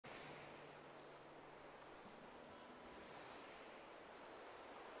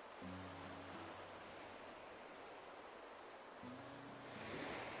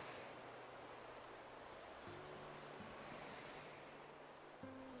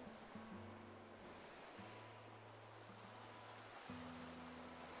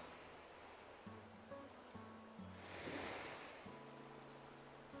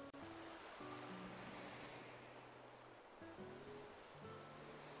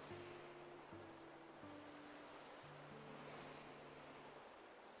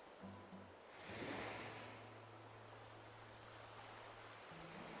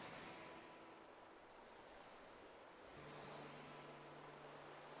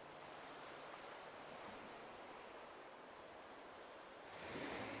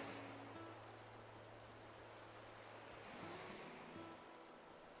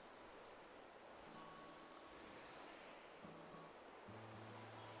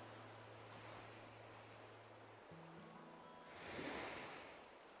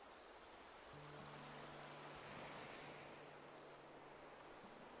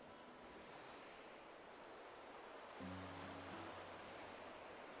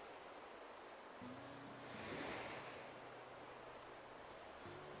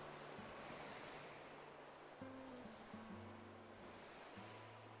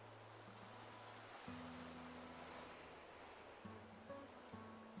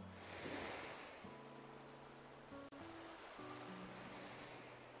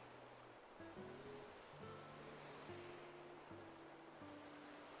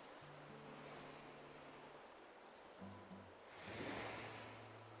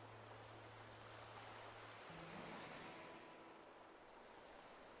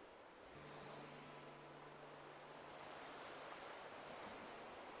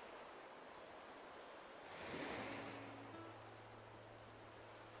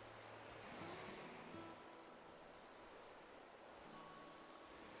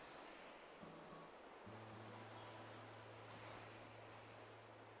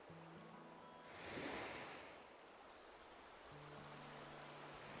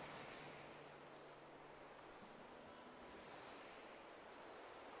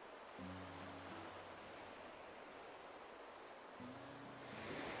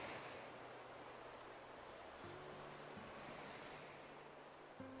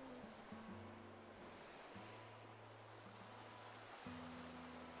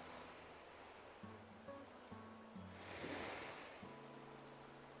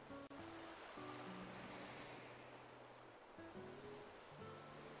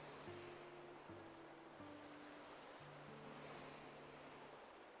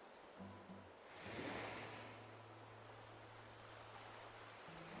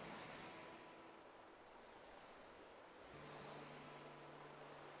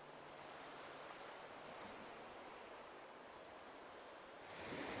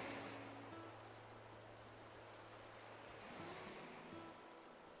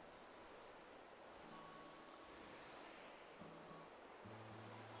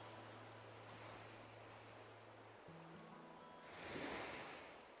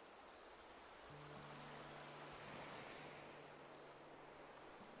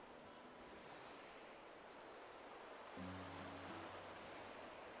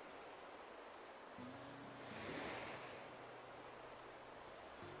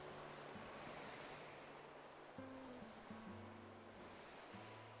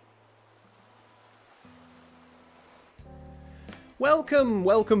Welcome,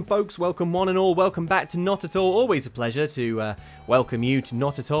 welcome folks, welcome one and all, welcome back to Knot Atoll. Always a pleasure to welcome you to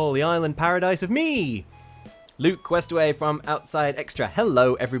Knot Atoll, the island paradise of me, Luke Questaway from outside Xtra.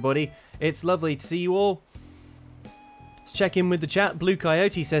 Hello everybody, it's lovely to see you all. Let's check in with the chat. Blue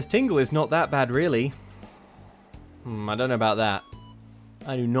Coyote says Tingle is not that bad really. I don't know about that.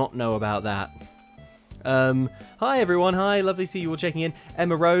 I do not know about that. Hi everyone, hi, lovely to see you all checking in.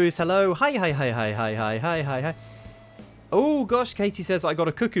 Emma Rose, hello. Hi. Oh gosh, Katie says I got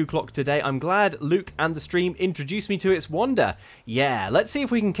a cuckoo clock today. I'm glad Luke and the stream introduced me to its wonder. Yeah, let's see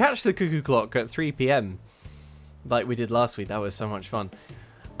if we can catch the cuckoo clock at 3 PM. Like we did last week. That was so much fun.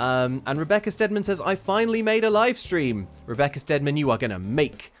 And Rebecca Stedman says, I finally made a live stream. Rebecca Stedman, you are going to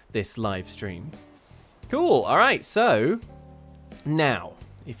make this live stream. Cool. All right. So now,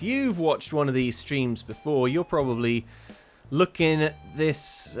 if you've watched one of these streams before, you're probably looking at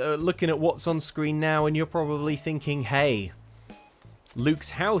this, looking at what's on screen now, and you're probably thinking, hey,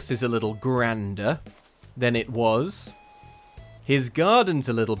 Luke's house is a little grander than it was. His garden's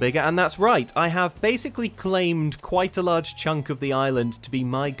a little bigger, and that's right. I have basically claimed quite a large chunk of the island to be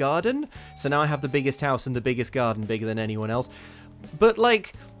my garden. So now I have the biggest house and the biggest garden, bigger than anyone else. But,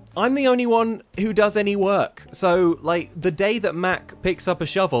 like, I'm the only one who does any work. So, like, the day that Mac picks up a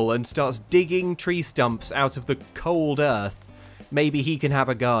shovel and starts digging tree stumps out of the cold earth, maybe he can have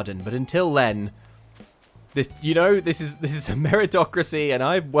a garden. But until then, this is a meritocracy, and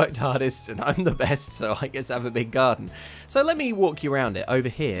I've worked hardest, and I'm the best, so I get to have a big garden. So let me walk you around it. Over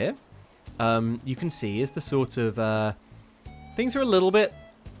here, you can see is the sort of things are a little bit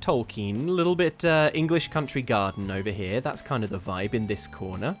Tolkien, a little bit English country garden over here. That's kind of the vibe in this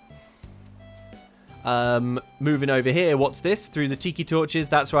corner. Moving over here, what's this? Through the tiki torches.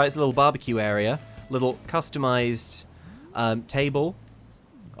 That's right, it's a little barbecue area. Little customized table.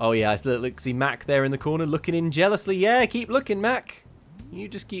 Oh yeah, look, see Mac there in the corner looking in jealously. Yeah, keep looking, Mac. You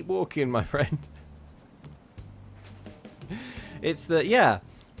just keep walking, my friend. It's the, yeah.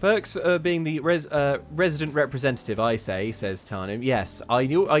 Perks being the resident representative, I say, says Tarnum. Yes, I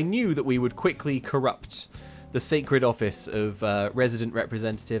knew that we would quickly corrupt the sacred office of resident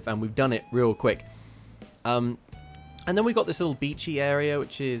representative, and we've done it real quick. And then we've got this little beachy area,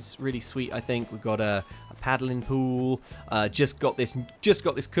 which is really sweet, I think. We've got a paddling pool. Just got this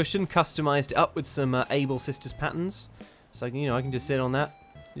cushion, customized it up with some Able Sisters patterns. So, you know, I can just sit on that.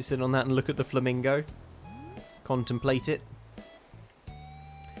 Just sit on that and look at the flamingo. Contemplate it.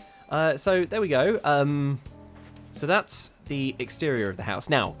 So there we go. So that's the exterior of the house.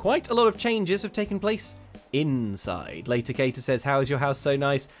 Now, quite a lot of changes have taken place inside. Later Cater says, how is your house so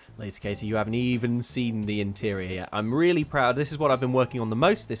nice? Later Cater, you haven't even seen the interior yet. I'm really proud. This is what I've been working on the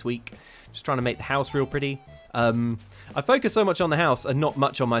most this week. Just trying to make the house real pretty. I focus so much on the house and not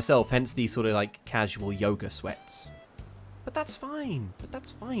much on myself, hence these sort of like casual yoga sweats. But that's fine.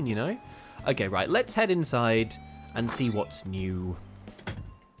 You know? Okay, right. Let's head inside and see what's new.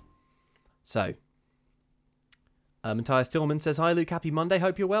 So, Matthias Tillman says, hi Luke, happy Monday,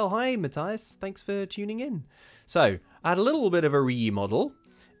 hope you're well. Hi Matthias, thanks for tuning in. So, I had a little bit of a remodel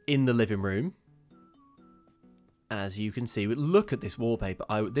in the living room. As you can see, look at this wallpaper.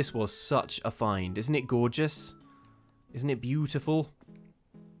 This was such a find. Isn't it gorgeous? Isn't it beautiful?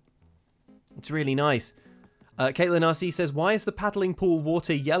 It's really nice. Caitlin RC says, why is the paddling pool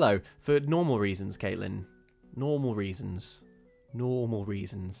water yellow? For normal reasons, Caitlin. Normal reasons. Normal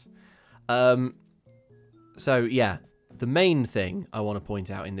reasons. So yeah, the main thing I want to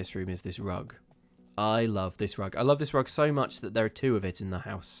point out in this room is this rug. I love this rug. I love this rug so much that there are two of it in the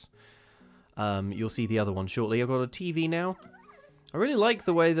house. You'll see the other one shortly. I've got a TV now. I really like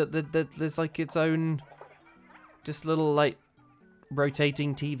the way that there's like its own just little like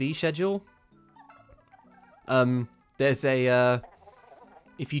rotating TV schedule. There's a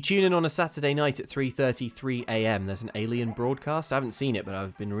if you tune in on a Saturday night at 3:33 AM, there's an Alien broadcast. I haven't seen it, but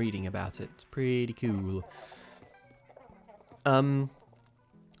I've been reading about it. It's pretty cool. So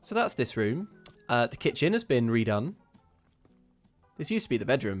that's this room. The kitchen has been redone. This used to be the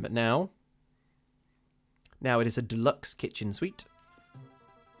bedroom, but now it is a deluxe kitchen suite.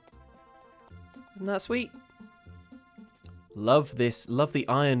 Isn't that sweet? Love this. Love the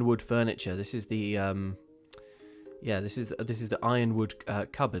ironwood furniture. This is the yeah, this is the ironwood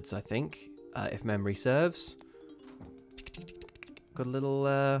cupboards, I think, if memory serves. Got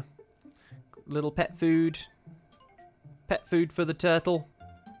a little pet food for the turtle.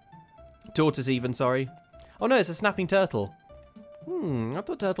 Tortoise even, sorry. Oh no, it's a snapping turtle. I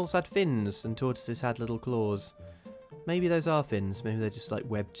thought turtles had fins and tortoises had little claws. Maybe those are fins. Maybe they're just like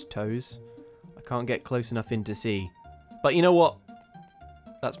webbed toes. I can't get close enough in to see. But you know what?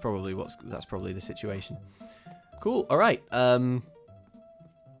 That's probably the situation. Cool. All right.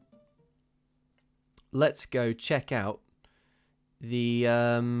 Let's go check out the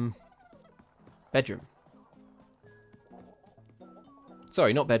bedroom.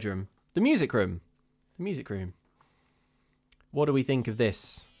 Sorry, not bedroom. The music room. The music room. What do we think of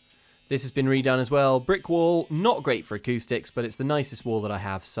this? This has been redone as well. Brick wall, not great for acoustics, but it's the nicest wall that I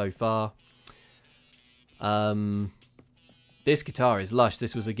have so far. This guitar is lush.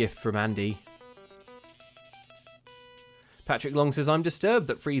 This was a gift from Andy. Patrick Long says, I'm disturbed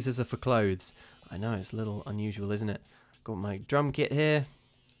that freezers are for clothes. I know, it's a little unusual, isn't it? Got my drum kit here.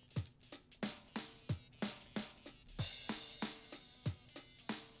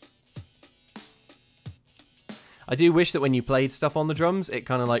 I do wish that when you played stuff on the drums, it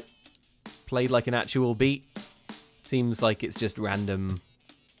kind of like played like an actual beat. Seems like it's just random.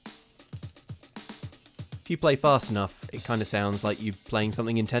 If you play fast enough, it kind of sounds like you playing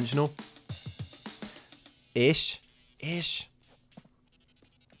something intentional. Ish.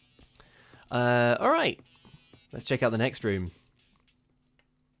 Alright. Let's check out the next room.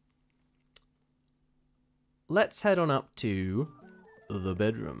 Let's head on up to the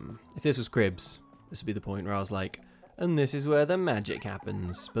bedroom. If this was Cribs, this would be the point where I was like, and this is where the magic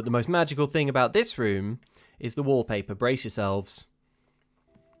happens. But the most magical thing about this room is the wallpaper. Brace yourselves.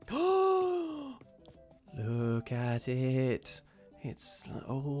 Look at it. It's an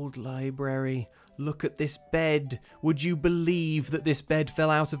old library. Look at this bed. Would you believe that this bed fell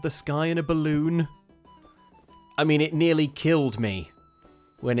out of the sky in a balloon? I mean, it nearly killed me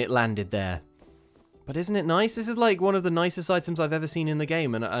when it landed there. But isn't it nice? This is like one of the nicest items I've ever seen in the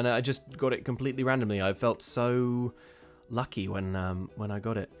game, and I just got it completely randomly. I felt so lucky when I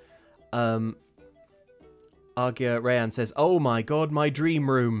got it. Argia Rayan says, "Oh my god, my dream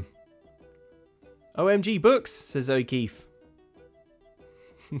room." OMG books, says O'Keefe.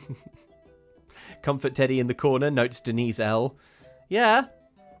 Comfort Teddy in the corner, notes Denise L. Yeah,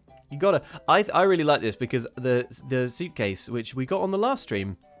 you gotta. I really like this because the suitcase, which we got on the last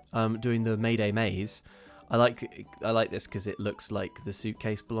stream, doing the Mayday Maze, I like this because it looks like the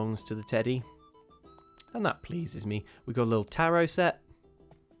suitcase belongs to the teddy, and that pleases me. We got a little tarot set,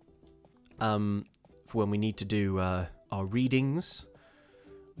 for when we need to do our readings.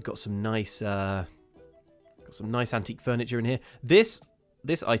 We've got some nice antique furniture in here. This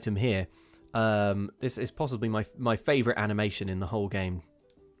item here, this is possibly my favorite animation in the whole game.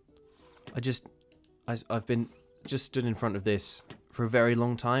 I've been just stood in front of this for a very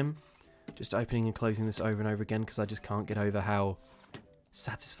long time, just opening and closing this over and over again because I just can't get over how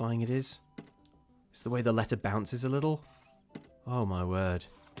satisfying it is. It's the way the letter bounces a little. Oh my word.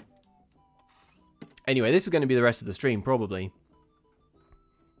 Anyway, this is going to be the rest of the stream probably.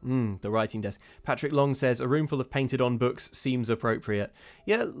 The writing desk. Patrick Long says, a room full of painted on books seems appropriate.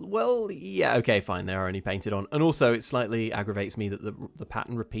 Yeah, well, yeah, okay, fine, they're only painted on. And also, it slightly aggravates me that the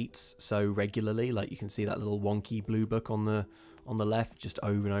pattern repeats so regularly. Like, you can see that little wonky blue book on the left, just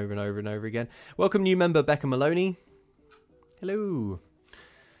over and over and over and over again. Welcome, new member, Becca Maloney. Hello.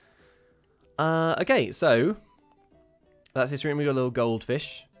 Okay, so, that's this room. We got a little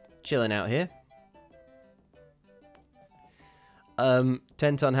goldfish chilling out here.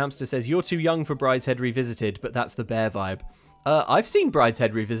 10-ton hamster says, you're too young for Brideshead Revisited, but that's the bear vibe. I've seen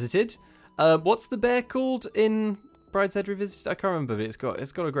Brideshead Revisited. What's the bear called in Brideshead Revisited? I can't remember, but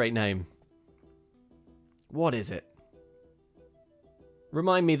it's got a great name. What is it?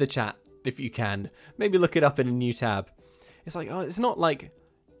 Remind me the chat, if you can. Maybe look it up in a new tab. It's like, oh, it's not like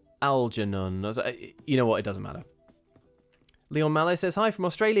Algernon. You know what, it doesn't matter. Leon Mallow says, hi from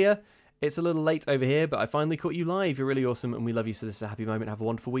Australia. It's a little late over here, but I finally caught you live. You're really awesome, and we love you, so this is a happy moment. Have a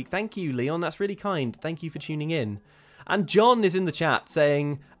wonderful week. Thank you, Leon. That's really kind. Thank you for tuning in. And John is in the chat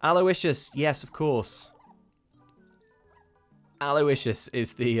saying, Aloysius. Yes, of course. Aloysius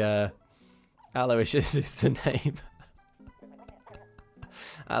is the name.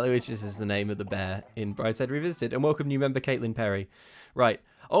 Aloysius is the name of the bear in Brideshead Revisited. And welcome new member, Caitlin Perry. Right.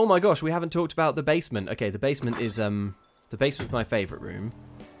 Oh my gosh, we haven't talked about the basement. Okay, the basement is my favourite room.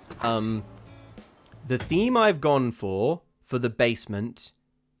 The theme I've gone for the basement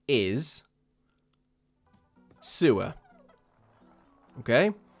is sewer.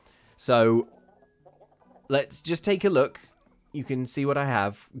 Okay? So, let's just take a look. You can see what I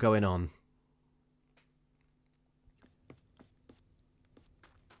have going on.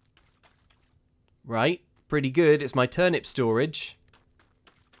 Right? Pretty good. It's my turnip storage.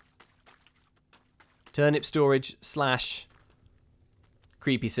 Turnip storage /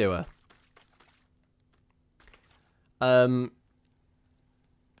 creepy sewer.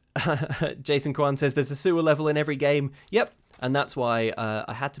 Jason Kwan says there's a sewer level in every game. Yep. And that's why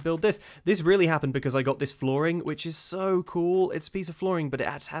I had to build this. This really happened because I got this flooring, which is so cool. It's a piece of flooring, but it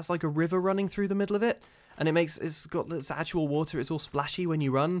has like a river running through the middle of it. And it's got this actual water. It's all splashy when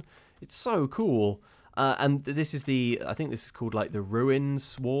you run. It's so cool. And this is I think this is called like the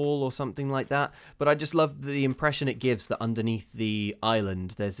ruins wall or something like that. But I just love the impression it gives that underneath the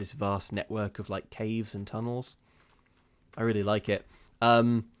island, there's this vast network of like caves and tunnels. I really like it.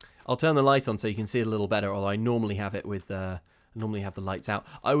 I'll turn the light on so you can see it a little better, although I normally have it with, normally have the lights out.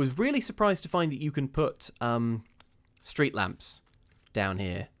 I was really surprised to find that you can put street lamps down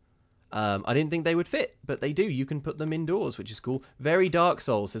here. I didn't think they would fit, but they do. You can put them indoors, which is cool. Very Dark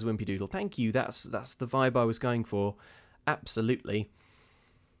Souls, says Wimpy Doodle. Thank you. That's the vibe I was going for. Absolutely.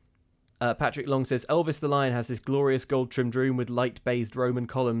 Patrick Long says, Elvis the Lion has this glorious gold-trimmed room with light-bathed Roman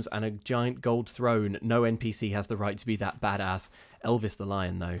columns and a giant gold throne. No NPC has the right to be that badass. Elvis the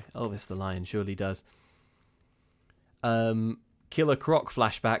Lion, though. Elvis the Lion surely does. Killer Croc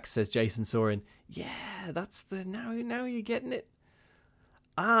flashback, says Jason Sorin. Yeah, that's the... Now you're getting it.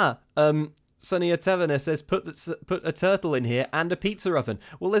 Sonia Taverner says, put a turtle in here and a pizza oven.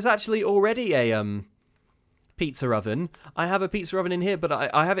 Well, there's actually already a pizza oven. I have a pizza oven in here, but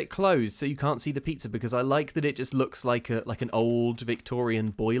I have it closed so you can't see the pizza because I like that it just looks like an old Victorian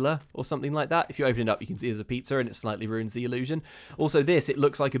boiler or something like that. If you open it up, you can see there's a pizza and it slightly ruins the illusion. Also, it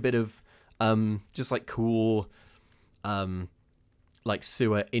looks like a bit of just like cool like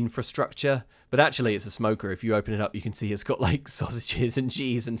sewer infrastructure, but actually it's a smoker. If you open it up, you can see it's got like sausages and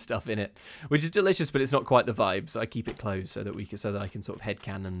cheese and stuff in it, which is delicious, but it's not quite the vibe. So I keep it closed so that I can sort of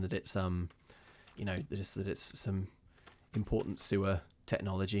headcanon that it's you know, that it's some important sewer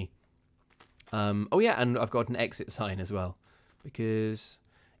technology. Oh yeah, and I've got an exit sign as well, because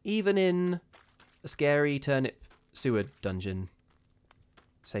even in a scary turnip sewer dungeon,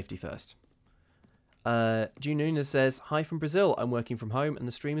 safety first. June Nunes says, hi from Brazil. I'm working from home and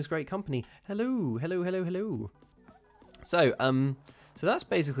the stream is great company. Hello, hello, hello, hello. So that's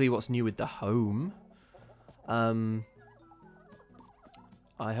basically what's new with the home. I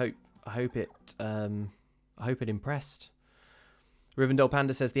hope it impressed. Rivendell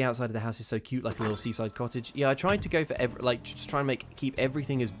Panda says the outside of the house is so cute, like a little seaside cottage. Yeah, I tried to go for just try and keep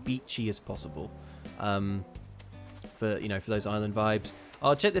everything as beachy as possible. For those island vibes.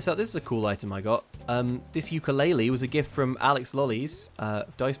 Oh, check this out. This is a cool item I got. This ukulele was a gift from Alex Lollies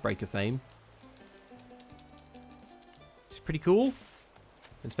of Dicebreaker fame. It's pretty cool.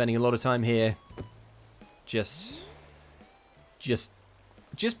 Been spending a lot of time here, just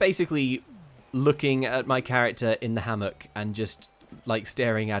basically looking at my character in the hammock and just like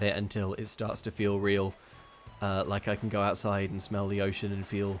staring at it until it starts to feel real. Like I can go outside and smell the ocean and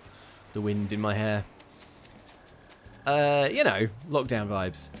feel the wind in my hair. Lockdown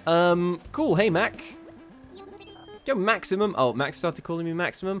vibes. Cool. Hey, Mac. Yo, Maximum. Oh, Mac started calling me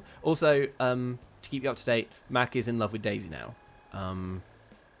Maximum. Also, to keep you up to date, Mac is in love with Daisy now.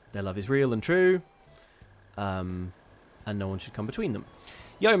 Their love is real and true. And no one should come between them.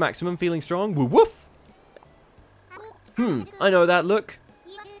 Yo, Maximum, feeling strong? Woo woof. I know that look.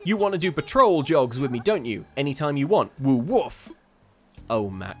 You want to do patrol jogs with me, don't you? Anytime you want. Woo woof.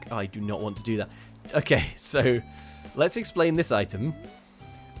 Oh, Mac, I do not want to do that. Okay, so let's explain this item.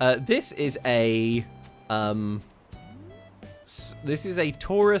 This is a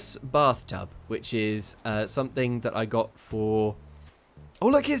Taurus bathtub, which is something that I got for... Oh,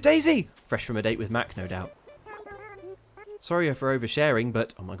 look, here's Daisy! Fresh from a date with Mac, no doubt. Sorry for oversharing,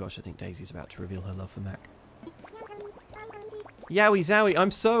 but... Oh my gosh, I think Daisy's about to reveal her love for Mac. Yowie zowie,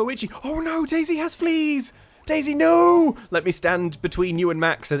 I'm so itchy. Oh no, Daisy has fleas! Daisy, no! Let me stand between you and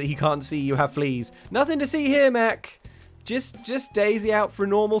Mac so that he can't see you have fleas. Nothing to see here, Mac. Just Daisy out for a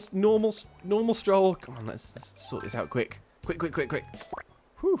normal stroll. Come on, let's sort this out quick. Quick.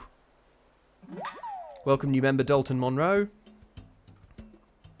 Whew. Welcome new member Dalton Monroe.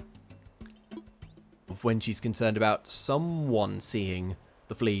 Of when she's concerned about someone seeing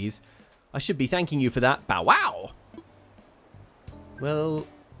the fleas. I should be thanking you for that. Bow wow! Well,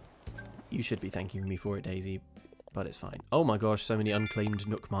 you should be thanking me for it, Daisy, but it's fine. Oh my gosh, so many unclaimed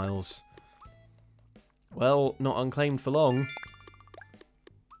Nook Miles. Well, not unclaimed for long.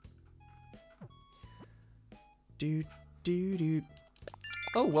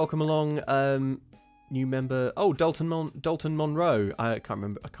 Oh, welcome along, new member. Oh, Dalton Monroe. I can't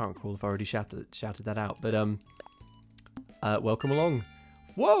remember. I can't recall if I already shouted that out. But welcome along.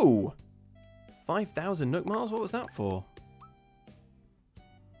 Whoa, 5,000 Nook Miles. What was that for?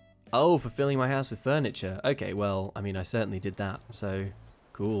 Oh, for filling my house with furniture. Okay, well, I mean, I certainly did that. So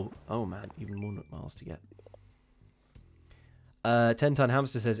cool. Oh man, even more Nook Miles to get. 10-ton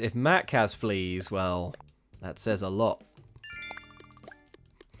Hamster says, if Mac has fleas, well, that says a lot.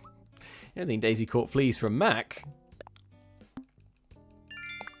 I don't think Daisy caught fleas from Mac.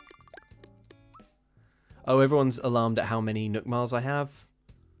 Oh, everyone's alarmed at how many Nook Miles I have.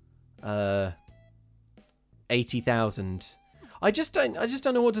 80,000. I just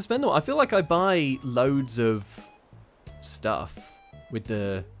don't know what to spend on. I feel like I buy loads of stuff with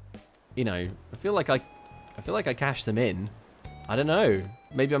the, you know, I feel like I cash them in. I don't know.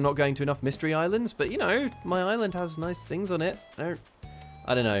 Maybe I'm not going to enough mystery islands, but you know, my island has nice things on it. I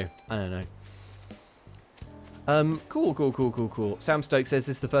don't know. Cool. Sam Stokes says,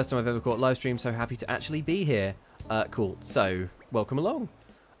 this is the first time I've ever caught live stream, so happy to actually be here. Cool. So, welcome along.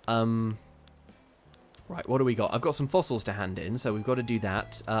 Right, what do we got? I've got some fossils to hand in, so we've got to do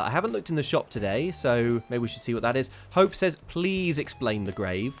that. I haven't looked in the shop today, so maybe we should see what that is. Hope says, please explain the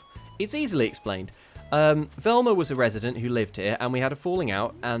grave. It's easily explained. Velma was a resident who lived here, and we had a falling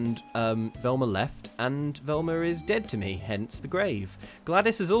out, and Velma left, and Velma is dead to me, hence the grave.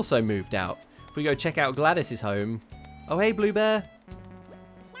 Gladys has also moved out. If we go check out Gladys's home... Oh, hey, Blue Bear.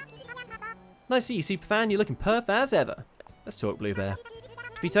 Nice to see you, Superfan. You're looking perf as ever. Let's talk, Blue Bear.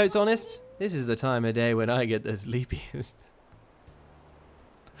 To be totes honest, this is the time of day when I get the sleepiest.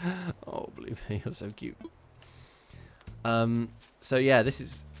 Oh, Blue Bear, you're so cute. So yeah, this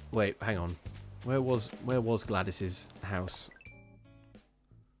is... Wait, hang on. Where was Gladys's house?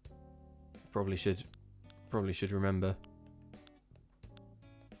 Probably should remember.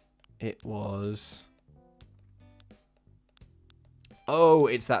 It was... Oh,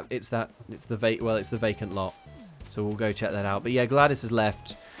 it's the vacant lot. So we'll go check that out. But yeah, Gladys has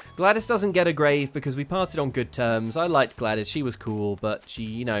left. Gladys doesn't get a grave because we parted on good terms. I liked Gladys. She was cool, but she,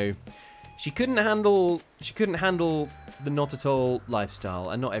 you know, she couldn't handle the Knot Atoll lifestyle,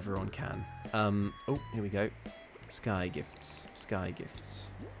 and not everyone can. Oh, here we go. Sky gifts.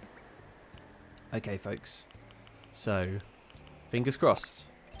 Okay, folks. So, fingers crossed.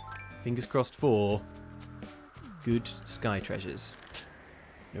 Fingers crossed for good sky treasures.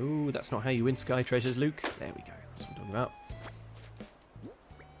 No, that's not how you win sky treasures, Luke. There we go. That's what I'm talking about.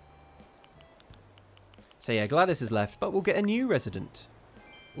 So yeah, Gladys has left, but we'll get a new resident.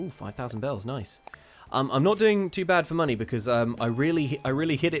 Ooh, 5,000 bells. Nice. I'm not doing too bad for money because I really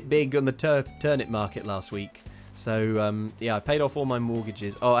hit it big on the turnip market last week. So yeah, I paid off all my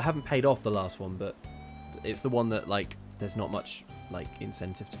mortgages. Oh, I haven't paid off the last one, but it's the one that like there's not much like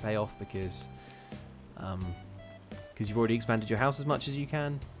incentive to pay off because you've already expanded your house as much as you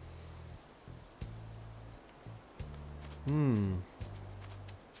can.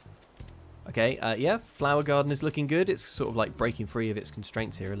 Okay, yeah, flower garden is looking good. It's sort of like breaking free of its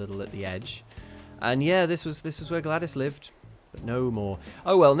constraints here a little at the edge. And yeah, this was where Gladys lived, but no more.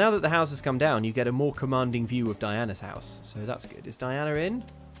 Oh well, now that the house has come down, you get a more commanding view of Diana's house, so that's good. Is Diana in?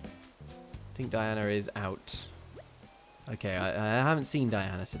 I think Diana is out. Okay, I haven't seen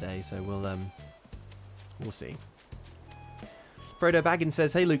Diana today, so we'll see. Frodo Baggins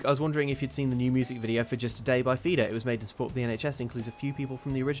says, hey Luke, I was wondering if you'd seen the new music video for Just a Day by Feeder. It was made in support of the NHS, includes a few people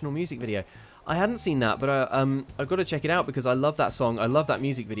from the original music video. I hadn't seen that, but I've got to check it out because I love that song. I love that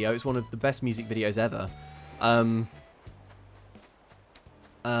music video. It's one of the best music videos ever.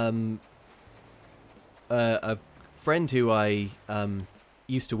 A friend who I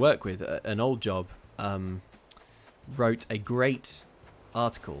used to work with, an old job, wrote a great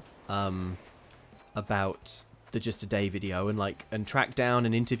article about the Just a Day video and tracked down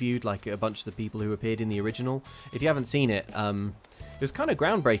and interviewed like a bunch of the people who appeared in the original. If you haven't seen it, it was kind of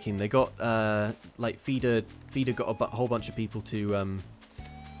groundbreaking. They got like Feeder got a whole bunch of people to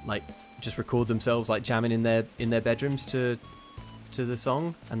like just record themselves like jamming in their bedrooms to the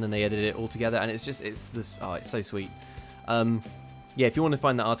song, and then they edited it all together, and it's so sweet. Yeah, if you want to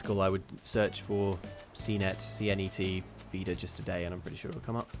find that article, I would search for CNET Feeder Just a Day, and I'm pretty sure it'll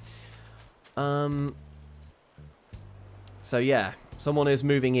come up. So yeah, someone is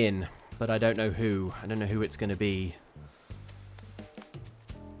moving in, but I don't know who. I don't know who it's going to be.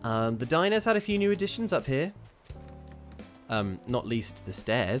 The diner's had a few new additions up here. Not least the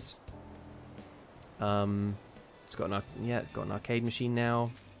stairs. It's got an arcade machine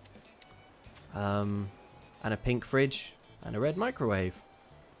now. And a pink fridge and a red microwave.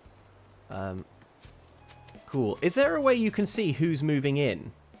 Cool. Is there a way you can see who's moving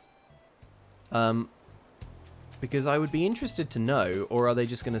in? Because I would be interested to know, or are they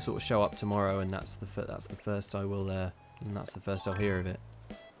just going to sort of show up tomorrow and that's the first I will and that's the first I'll hear of it.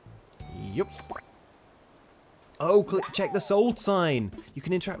 Yup. Oh, check the sold sign. You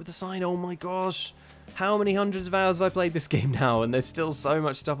can interact with the sign. Oh my gosh. How many hundreds of hours have I played this game now? And there's still so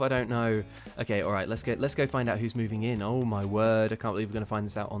much stuff I don't know. Okay, all right. Let's go find out who's moving in. Oh my word. I can't believe we're going to find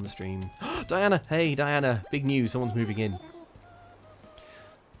this out on the stream. Diana. Hey, Diana. Big news. Someone's moving in.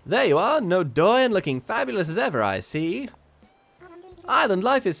 There you are, no Doyen, looking fabulous as ever, I see. Island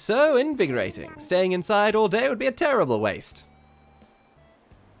life is so invigorating. Staying inside all day would be a terrible waste.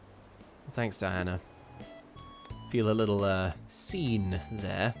 Thanks, Diana. Feel a little seen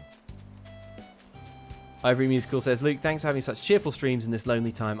there. Ivory Musical says, Luke, thanks for having such cheerful streams in this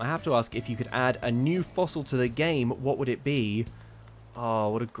lonely time. I have to ask, if you could add a new fossil to the game, what would it be? Oh,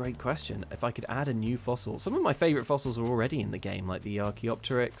 what a great question. If I could add a new fossil. Some of my favourite fossils are already in the game, like the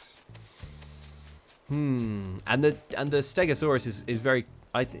Archaeopteryx. And the Stegosaurus is very...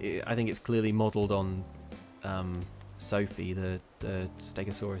 I think it's clearly modelled on Sophie, the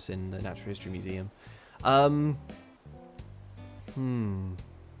Stegosaurus in the Natural History Museum.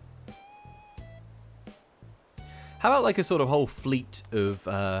 How about like a sort of whole fleet of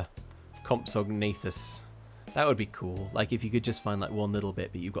Compsognathus? That would be cool. Like if you could just find like one little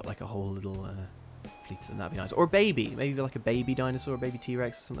bit, but you've got like a whole little fleet, and that'd be nice. Or a baby, maybe like a baby dinosaur, a baby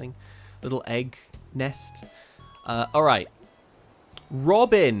T-Rex or something. Little egg nest. All right,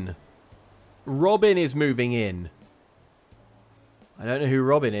 Robin. Robin is moving in. I don't know who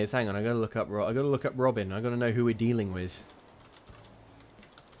Robin is. Hang on, I gotta look up. I gotta look up Robin. I gotta know who we're dealing with.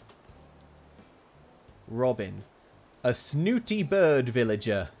 Robin, a snooty bird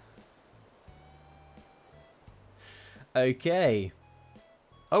villager. Okay.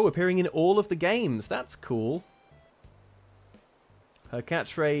 Oh, appearing in all of the games. That's cool. Her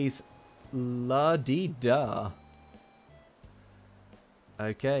catchphrase, la-dee-da.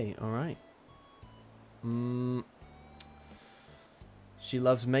 Okay, alright. She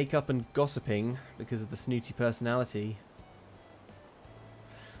loves makeup and gossiping because of the snooty personality.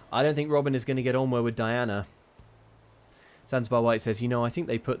 I don't think Robin is going to get on well with Diana. Zanzibar White says, you know, I think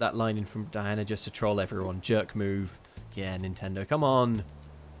they put that line in from Diana just to troll everyone. Jerk move. Yeah, Nintendo, come on.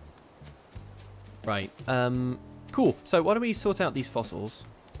 Right, cool. So why don't we sort out these fossils?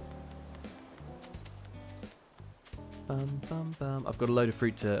 I've got a load of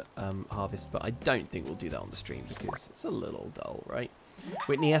fruit to harvest, but I don't think we'll do that on the stream because it's a little dull, right?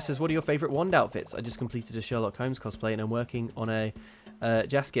 Whitney S says, what are your favourite wand outfits? I just completed a Sherlock Holmes cosplay and I'm working on a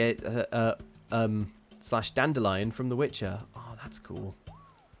Jaskier slash Dandelion from The Witcher. Oh, that's cool.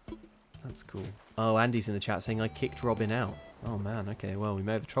 That's cool. Oh, Andy's in the chat saying I kicked Robin out. Oh man, okay, well we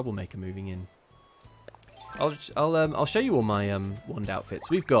may have a troublemaker moving in. I'll show you all my wand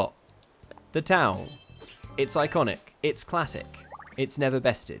outfits. We've got the towel. It's iconic. It's classic. It's never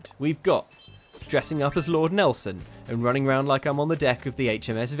bested. We've got dressing up as Lord Nelson and running around like I'm on the deck of the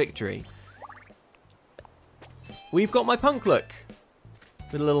HMS Victory. We've got my punk look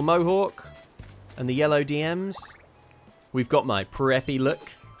with a little mohawk and the yellow DMs. We've got my preppy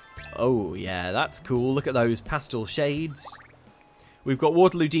look. Oh yeah, that's cool. Look at those pastel shades. We've got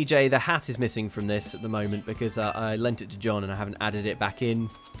Waterloo DJ. The hat is missing from this at the moment because I lent it to John and I haven't added it back in.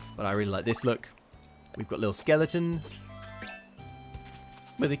 But I really like this look. We've got little skeleton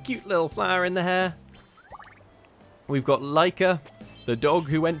with a cute little flower in the hair. We've got Laika, the dog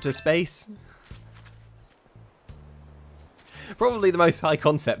who went to space. Probably the most high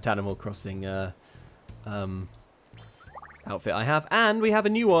concept Animal Crossing outfit I have. And we have a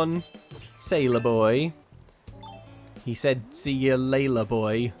new one, Sailor Boy. He said, see ya, Layla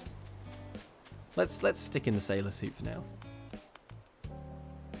boy. Let's stick in the sailor suit for now.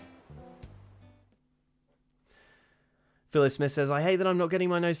 Phyllis Smith says, I hate that I'm not getting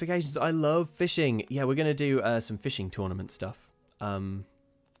my notifications. I love fishing. Yeah, we're going to do some fishing tournament stuff.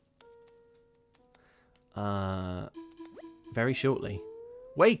 Very shortly.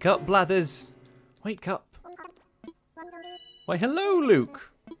 Wake up, Blathers. Wake up. Why, hello,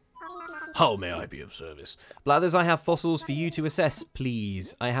 Luke. How may I be of service? Blathers, I have fossils for you to assess,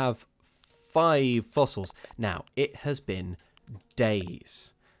 please. I have 5 fossils. Now, it has been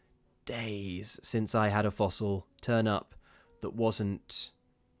days since I had a fossil turn up that wasn't,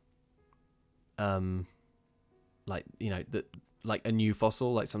 like, you know, like a new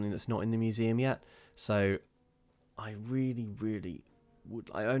fossil, like something that's not in the museum yet. So, I really would.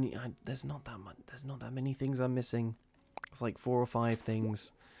 There's not that many things I'm missing. It's like 4 or 5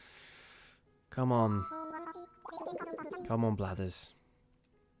 things. Come on. Come on, Blathers.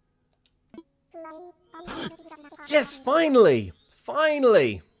 Yes, finally!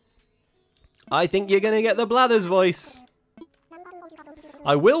 Finally! I think you're going to get the Blathers voice.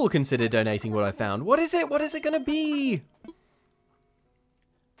 I will consider donating what I found. What is it? What is it going to be?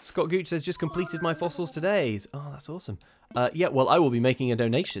 Scott Gooch says, just completed my fossils today. Oh, that's awesome. Yeah, well, I will be making a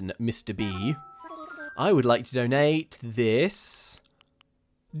donation, Mr. B. I would like to donate this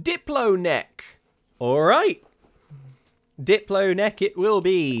Diplo neck. All right. Diplo neck it will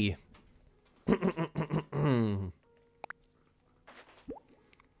be.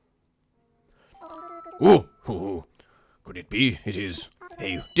 Oh, could it be? It is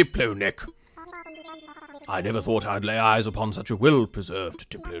a diplo neck. I never thought I'd lay eyes upon such a well-preserved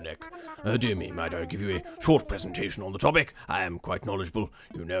diplo neck. Dear me, might I give you a short presentation on the topic? I am quite knowledgeable,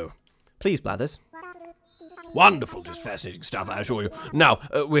 you know. Please, Blathers. Wonderful, just fascinating stuff, I assure you. Now,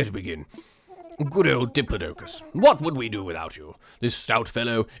 where to begin? Good old Diplodocus. What would we do without you? This stout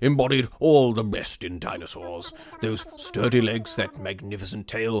fellow embodied all the best in dinosaurs. Those sturdy legs, that magnificent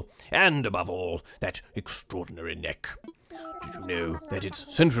tail, and, above all, that extraordinary neck. Did you know that its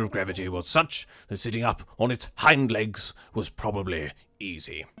centre of gravity was such that sitting up on its hind legs was probably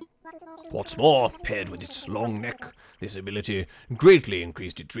easy? What's more, paired with its long neck, this ability greatly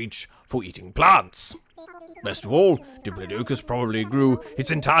increased its reach for eating plants. Best of all, Diplodocus probably grew its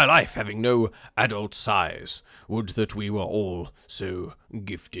entire life having no adult size. Would that we were all so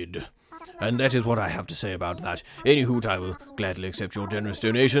gifted. And that is what I have to say about that. Any hoot, I will gladly accept your generous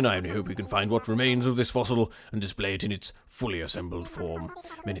donation. I only hope we can find what remains of this fossil and display it in its fully assembled form.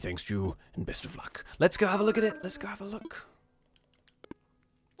 Many thanks to you, and best of luck. Let's go have a look at it. Let's go have a look.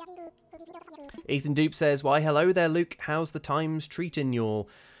 Ethan Dupe says, why, hello there, Luke. How's the times treating y'all?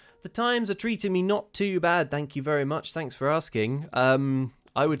 The times are treating me not too bad, thank you very much. Thanks for asking.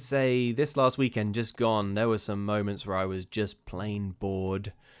 I would say this last weekend just gone, there were some moments where I was just plain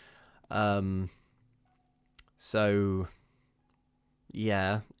bored. So,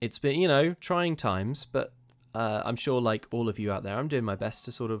 yeah, it's been, you know, trying times, but I'm sure, like all of you out there, I'm doing my best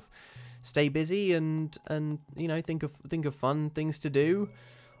to sort of stay busy and you know, think of fun things to do.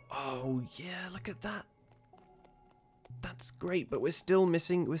 Oh yeah, look at that. That's great, but we're still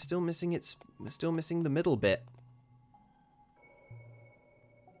missing the middle bit.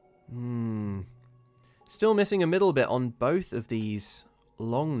 Still missing a middle bit on both of these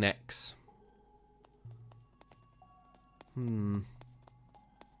long necks.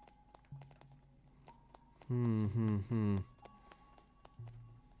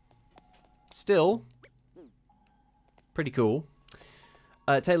 Still pretty cool.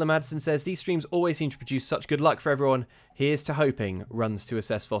 Taylor Madison says, these streams always seem to produce such good luck for everyone. Here's to hoping. Runs to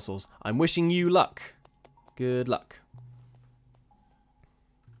assess fossils. I'm wishing you luck. Good luck.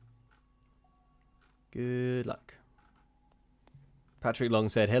 Good luck. Patrick Long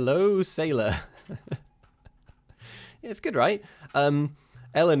said, hello, sailor. Yeah, it's good, right?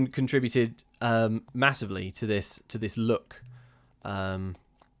 Ellen contributed massively to this look by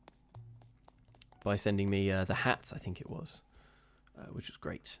sending me the hats, I think it was. Which was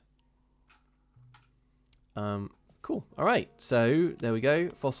great. Cool. All right. So there we go.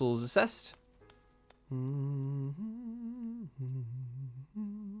 Fossils assessed.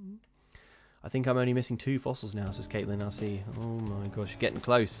 I think I'm only missing 2 fossils now, says Caitlin. I'll see. Oh my gosh, getting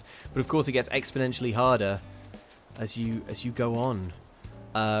close. But of course, it gets exponentially harder as you go on.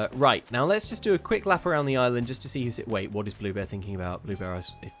 Right. Now let's just do a quick lap around the island just to see who's it. Wait, what is Bluebear thinking about?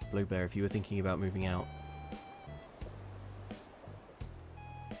 Bluebear, if you were thinking about moving out.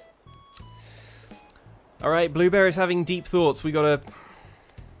 All right, Bluebear is having deep thoughts. We gotta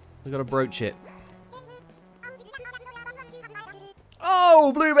broach it.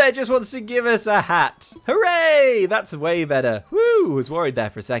 Oh, Bluebear just wants to give us a hat. Hooray! That's way better. Woo! Was worried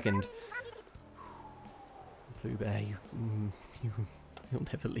there for a second. Bluebear, you'll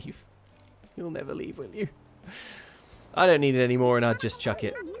never leave. You'll never leave, will you? I don't need it anymore, and I'd just chuck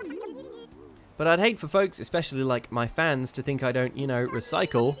it. But I'd hate for folks, especially like my fans, to think I don't, you know,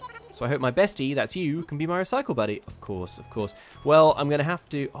 recycle. So I hope my bestie, that's you, can be my recycle buddy. Of course, of course. Well, I'm gonna have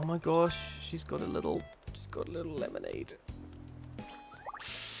to. Oh my gosh, she's got a little lemonade.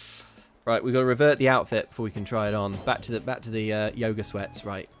 Right, we've got to revert the outfit before we can try it on. Back to the yoga sweats.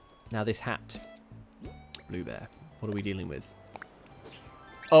 Right, now this hat. Bluebear, what are we dealing with?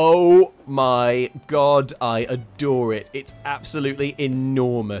 Oh my god, I adore it. It's absolutely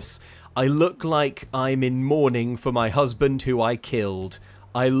enormous. I look like I'm in mourning for my husband who I killed.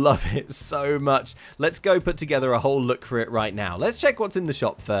 I love it so much. Let's go put together a whole look for it right now. Let's check what's in the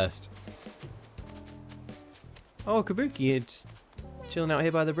shop first. Oh, Kabuki, you're just chilling out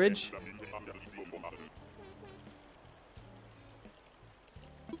here by the bridge.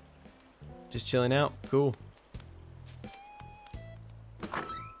 Just chilling out. Cool.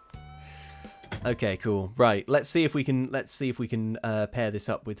 Okay, cool. Right, let's see if we can pair this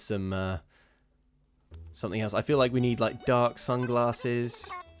up with some something else. I feel like we need like dark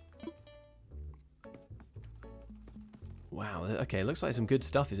sunglasses. Wow, okay, looks like some good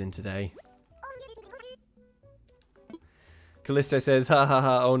stuff is in today. Callisto says, ha ha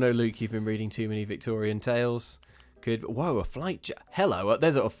ha, oh no Luke, you've been reading too many Victorian tales. Could, whoa, a flight jacket. Hello,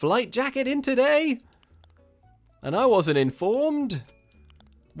 there's a flight jacket in today? And I wasn't informed?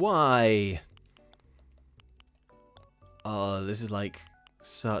 Why? Oh, this is like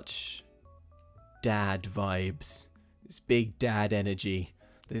such dad vibes. It's big dad energy.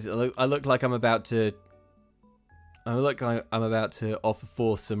 I look like I'm about to. I look like I'm about to offer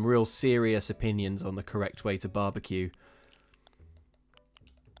forth some real serious opinions on the correct way to barbecue.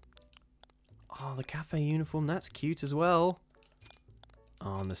 Oh, the cafe uniform, that's cute as well.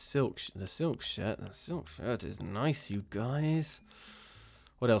 Oh, and the silk shirt. The silk shirt is nice, you guys.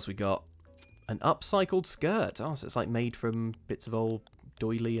 What else we got? An upcycled skirt. Oh, so it's like made from bits of old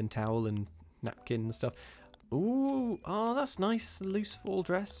doily and towel and napkin and stuff. Ooh, oh, that's nice. A loose fall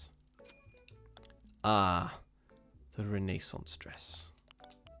dress. Ah, the Renaissance dress.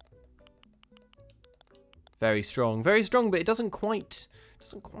 Very strong, but it doesn't quite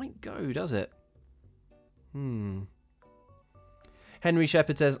go, does it? Henry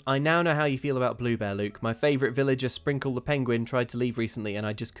Shepherd says, I now know how you feel about Blue Bear, Luke. My favourite villager, Sprinkle the Penguin, tried to leave recently and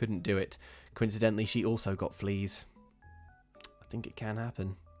I just couldn't do it. Coincidentally, she also got fleas. I think it can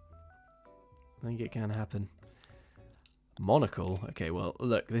happen. Monocle? Okay, well,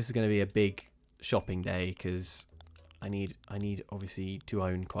 look, this is going to be a big shopping day because I need obviously to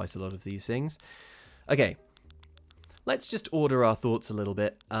own quite a lot of these things. Okay, let's just order our thoughts a little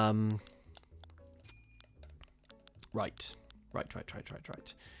bit. Right. I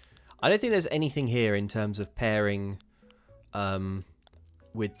don't think there's anything here in terms of pairing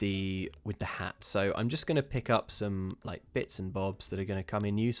with the hat. So I'm just going to pick up some like bits and bobs that are going to come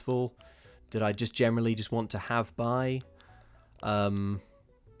in useful. That I just generally just want to have by. The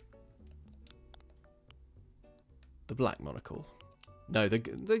black monocle. No,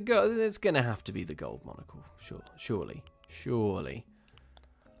 it's going to have to be the gold monocle. Surely.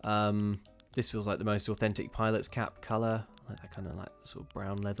 This feels like the most authentic pilot's cap colour. I like that kind of like sort of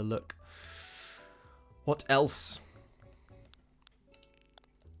brown leather look. What else?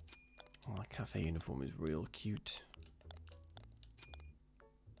 Oh, my cafe uniform is real cute.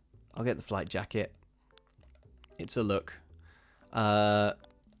 I'll get the flight jacket. It's a look. What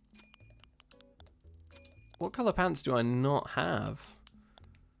colour pants do I not have?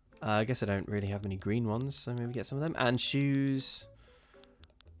 I guess I don't really have many green ones, so maybe get some of them. And shoes.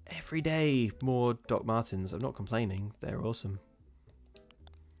 Every day, more Doc Martens. I'm not complaining. They're awesome.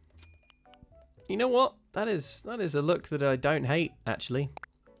 You know what? That is a look that I don't hate, actually.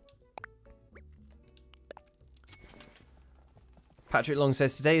 Patrick Long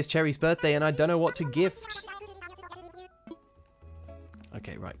says, today is Cherry's birthday and I don't know what to gift.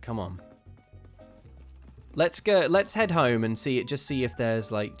 Okay, right, come on. Let's go. Let's head home and see it. Just see if there's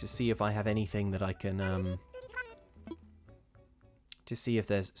like, just see if I have anything that I can. Just see if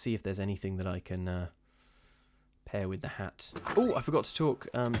there's anything that I can pair with the hat. Oh, I forgot to talk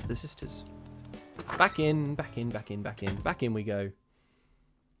to the sisters. Back in we go.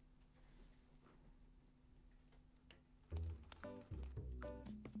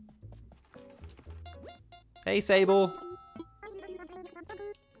 Hey, Sable.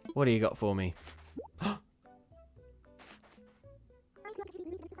 What do you got for me?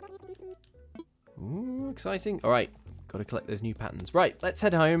 Ooh, exciting. All right, got to collect those new patterns. Right, let's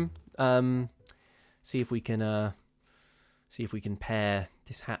head home. See if we can pair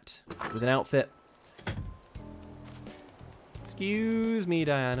this hat with an outfit. Excuse me,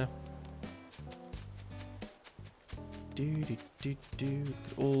 Diana.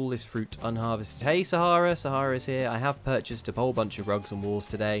 All this fruit unharvested. Hey, Sahara. Sahara's here. I have purchased a whole bunch of rugs and walls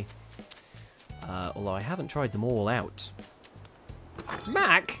today. Although I haven't tried them all out.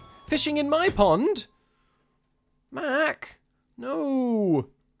 Mac? Fishing in my pond? Mac? No.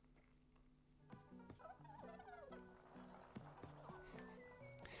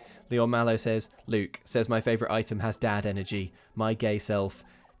 Leon Mallow says, Luke says my favourite item has dad energy. My gay self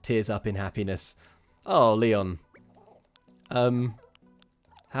tears up in happiness. Oh, Leon.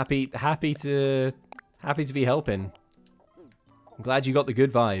 Happy to be helping. I'm glad you got the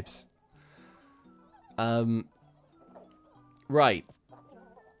good vibes. Right.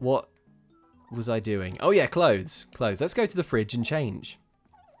 What was I doing? Oh yeah, clothes. Let's go to the fridge and change.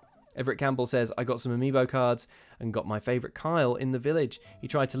 Everett Campbell says, I got some amiibo cards and got my favourite Kyle in the village. He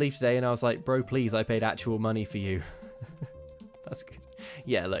tried to leave today and I was like, bro, please, I paid actual money for you. That's good.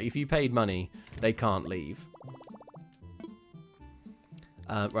 Yeah, look, if you paid money, they can't leave.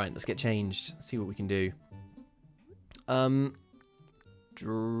 Right, let's get changed. Let's see what we can do.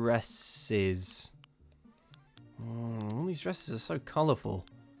 Dresses. All these dresses are so colourful.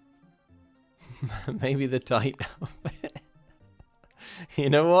 Maybe the tight outfit.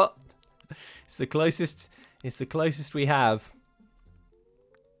 You know what? It's the closest we have.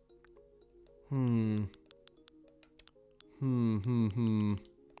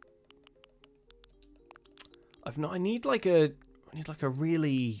 I need like a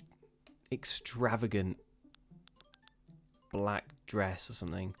really extravagant black dress or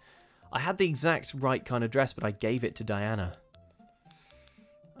something. I had the exact right kind of dress, but I gave it to Diana.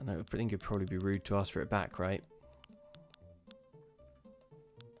 I know, I think it'd probably be rude to ask for it back, right?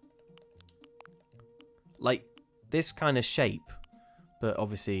 Like this kind of shape, but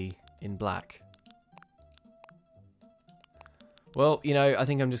obviously in black. Well, you know, I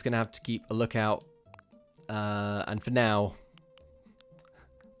think I'm just going to have to keep a lookout. And for now,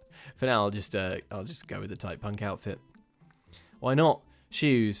 I'll just go with the tight punk outfit. Why not?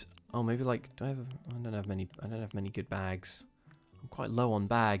 Shoes. Oh, maybe like I don't have many good bags. I'm quite low on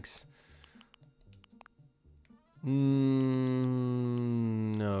bags.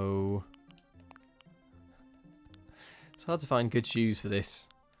 No. It's hard to find good shoes for this.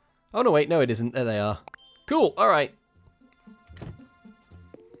 Oh no, wait, no, it isn't. There they are. Cool. All right.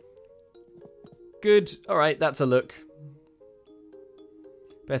 Good. All right, that's a look.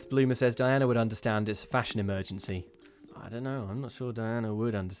 Beth Bloomer says Diana would understand. It's a fashion emergency. I don't know. I'm not sure Diana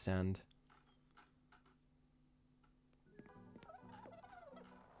would understand.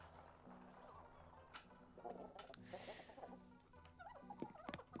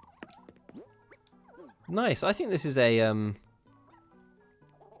 Nice. I think this is a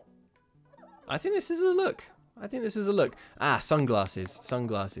I think this is a look. I think this is a look. Ah, sunglasses.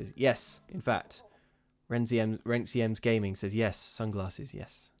 Sunglasses. Yes, in fact. Renzi M's Gaming says yes. Sunglasses.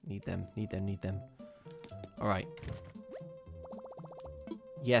 Yes. Need them. Need them. Need them. All right.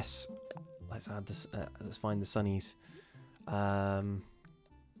 Yes. Let's add this. Let's find the sunnies.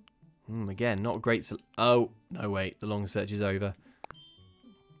 Again, not great. Oh no! Wait, the long search is over.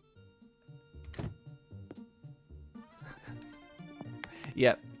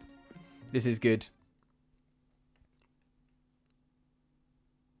 Yep. This is good.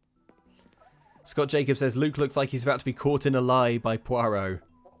 Scott Jacob says Luke looks like he's about to be caught in a lie by Poirot.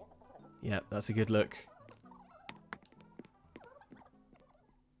 Yep, that's a good look.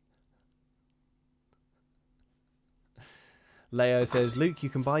 Leo says, Luke, you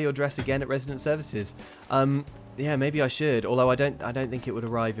can buy your dress again at Resident Services. Yeah, maybe I should. Although I don't think it would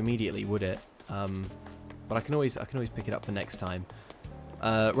arrive immediately, would it? But I can always pick it up for next time.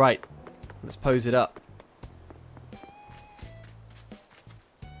 Right, let's pose it up.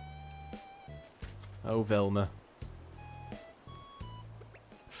 Oh, Velma.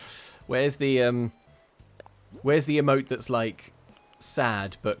 Where's the emote that's like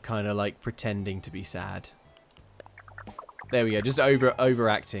sad but kind of like pretending to be sad? There we go, just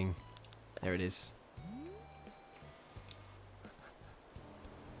overacting. There it is.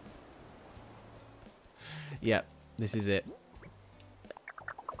 Yep, this is it.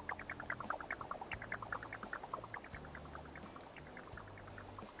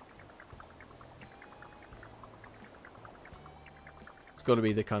 It's got to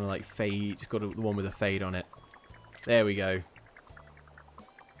be the kind of like fade. It's got to be the one with a fade on it. There we go.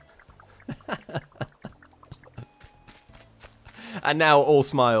 And now all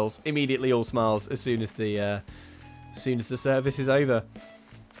smiles. Immediately all smiles as soon as the service is over.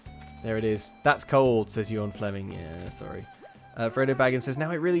 There it is. That's cold, says Ewan Fleming. Yeah, sorry. Fredo Baggins says,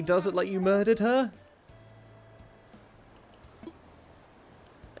 now it really does look like you murdered her.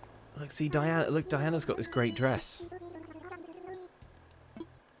 Look, see Diana. Look, Diana's got this great dress.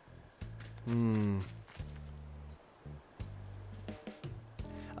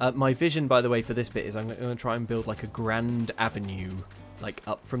 My vision, by the way, for this bit is I'm going to try and build like a grand avenue, like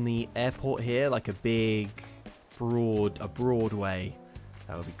up from the airport here, like a big, Broadway.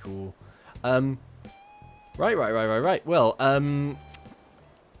 That would be cool. Right. Well,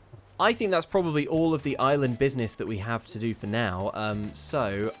 I think that's probably all of the island business that we have to do for now.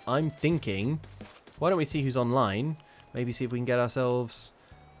 So I'm thinking, why don't we see who's online? Maybe see if we can get ourselves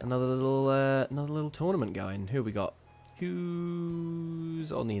another little tournament going. Who have we got?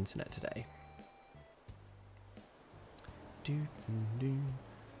 Who's on the internet today?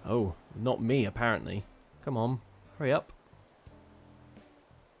 Oh, not me, apparently. Come on, hurry up.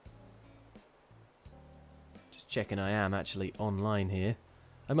 Just checking I am actually online here.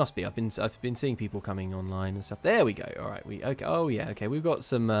 I must be. I've been seeing people coming online and stuff. There we go. All right, okay. Oh yeah, okay. We've got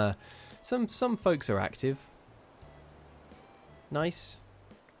some folks are active. Nice.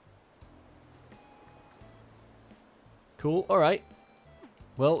 Cool. All right.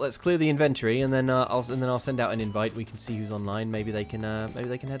 Well, let's clear the inventory, and then I'll send out an invite. We can see who's online. Maybe they can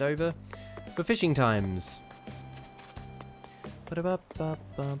head over for fishing times.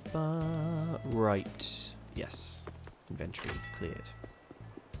 Right. Yes. Inventory cleared.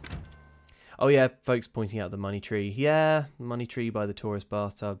 Oh yeah, folks pointing out the money tree. Yeah, money tree by the tourist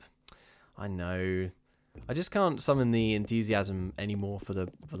bathtub. I know. I just can't summon the enthusiasm anymore for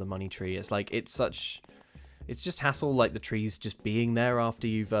the money tree. It's like it's just hassle, like the trees just being there after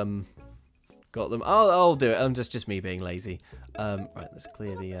you've got them. I'll do it. Just me being lazy. Right, let's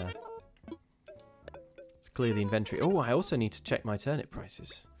clear the inventory. Oh, I also need to check my turnip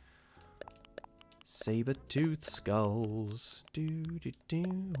prices. Saber-tooth skulls.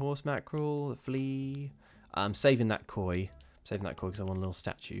 Horse mackerel, the flea. I'm saving that koi. Because I want a little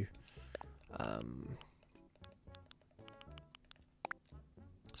statue.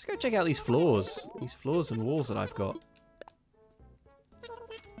 Let's go check out these floors. These floors and walls that I've got.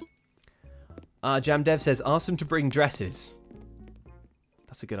 Jam Dev says, ask them to bring dresses.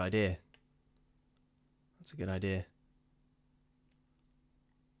 That's a good idea. That's a good idea.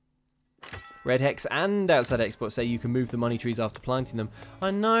 Red Hex and Outside Export say you can move the money trees after planting them. I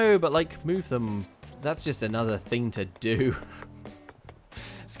know, but like, move them. That's just another thing to do.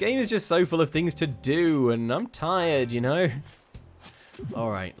 This game is just so full of things to do, and I'm tired, you know?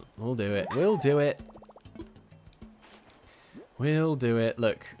 Alright, we'll do it. We'll do it. We'll do it.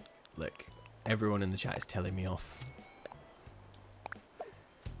 Look. Look. Everyone in the chat is telling me off.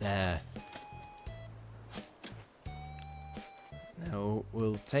 There. Now,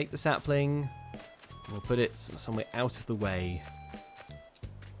 we'll take the sapling. We'll put it somewhere out of the way.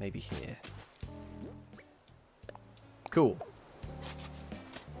 Maybe here. Cool.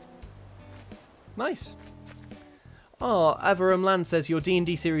 Nice. Oh, Avarum Land says your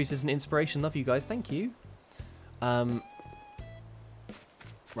D&D series is an inspiration. Love you guys. Thank you.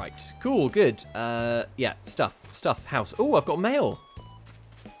 Right. Cool. Good. Yeah. Stuff. House. Oh, I've got mail.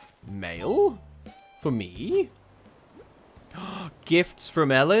 Mail? For me? Gifts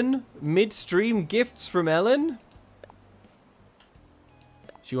from Ellen? Midstream gifts from Ellen?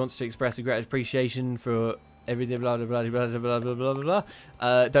 She wants to express a great appreciation for everything, blah, blah, blah, blah, blah, blah, blah, blah,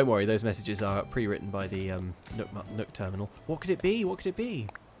 blah. Don't worry, those messages are pre-written by the Nook terminal. What could it be? What could it be?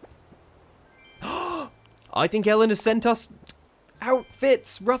 I think Ellen has sent us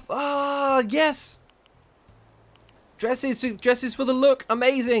outfits. Rough. Ah, yes. Dresses for the look.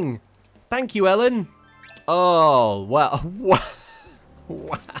 Amazing. Thank you, Ellen. Oh, wow.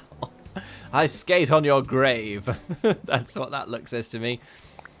 Wow. I skate on your grave. That's what that look says to me.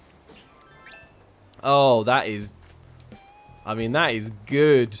 Oh, that is... I mean, that is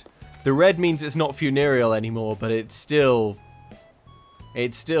good. The red means it's not funereal anymore, but it's still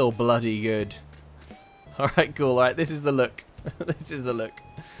bloody good. Alright, cool. Alright, this is the look. This is the look.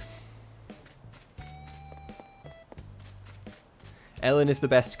 Ellen is the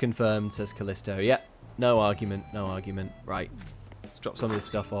best confirmed, says Callisto. Yep. No argument. No argument. Right. Let's drop some of this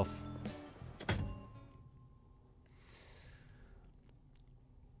stuff off.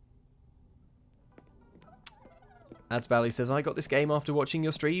 Adsbally says, I got this game after watching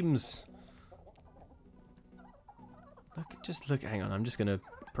your streams. Look, hang on, I'm just going to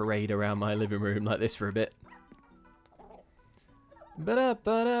parade around my living room like this for a bit. If the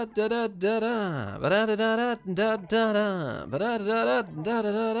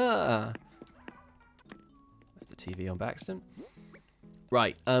TV on by accident.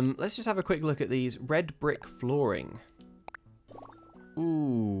 Right, let's just have a quick look at these red brick flooring.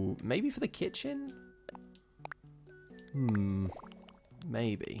 Ooh, maybe for the kitchen?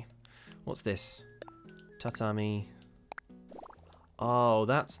 Maybe. What's this? Tatami. Oh,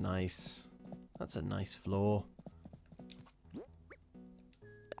 that's nice. That's a nice floor.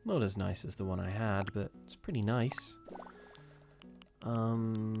 Not as nice as the one I had, but it's pretty nice.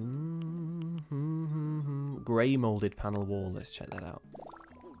 Grey molded panel wall. Let's check that out.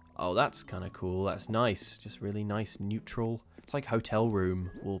 Oh, that's kind of cool. That's nice. Just really nice, neutral. It's like hotel room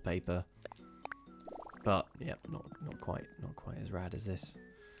wallpaper. But yeah, not quite as rad as this.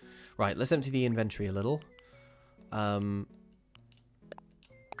 Right, let's empty the inventory a little.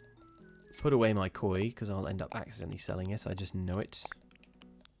 Put away my koi because I'll end up accidentally selling it. I just know it.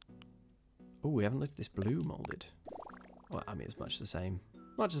 Oh, we haven't looked at this blue molded. Well, I mean, it's much the same.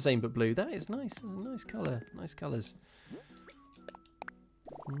 Much the same, but blue. That is nice. It's a nice colour. Nice colours.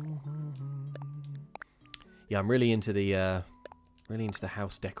 Yeah, I'm really into the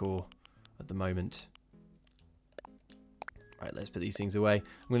house decor at the moment. Right, let's put these things away.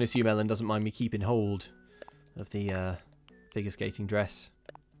 I'm going to assume Ellen doesn't mind me keeping hold of the figure skating dress.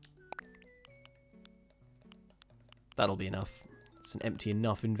 That'll be enough. It's an empty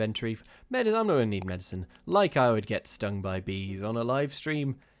enough inventory. Medicine. I'm not going to need medicine. Like I would get stung by bees on a live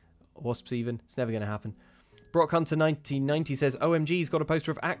stream. Wasps even. It's never going to happen. Brock Hunter 1990 says, OMG's got a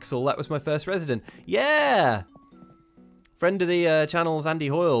poster of Axel. That was my first resident. Yeah! Friend of the channel's Andy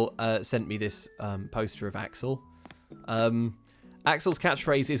Hoyle sent me this poster of Axel. Axel's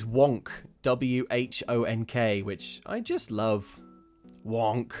catchphrase is wonk WHONK, which I just love.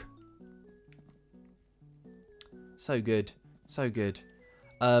 Wonk. So good. So good.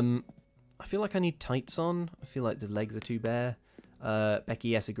 I feel like I need tights on. I feel like the legs are too bare. Becky,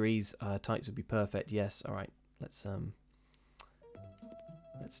 yes, agrees. Tights would be perfect. Yes. All right. Let's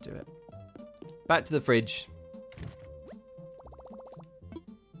do it. Back to the fridge.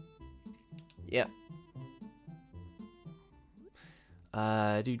 Yep.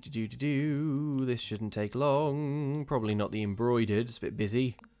 This shouldn't take long. Probably not the embroidered. It's a bit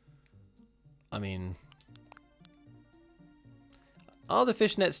busy. I mean, are the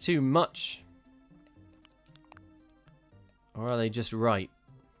fishnets too much? Or are they just right?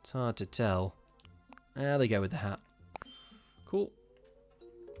 It's hard to tell. They go with the hat. Cool.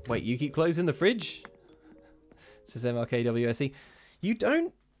 Wait, you keep closing the fridge? Says MRKWSE. You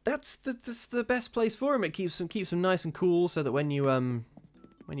don't. That's the best place for them. It keeps them nice and cool, so that when you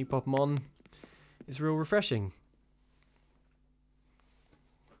pop them on, it's real refreshing.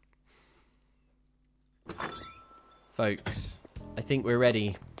 Folks, I think we're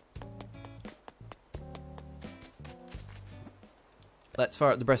ready. Let's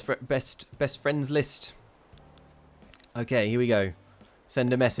fire up the best friends list. Okay, here we go.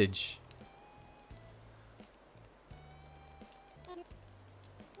 Send a message.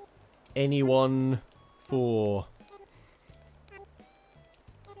 Anyone for...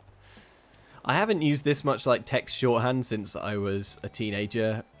 I haven't used this much like text shorthand since I was a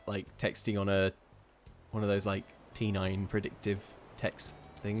teenager, like texting on one of those like T9 predictive text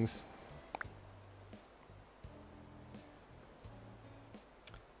things.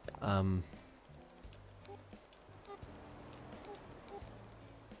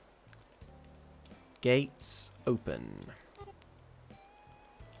 Gates open.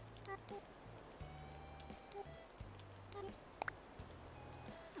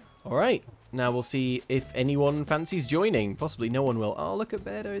 Alright, now we'll see if anyone fancies joining. Possibly no one will. Oh, look at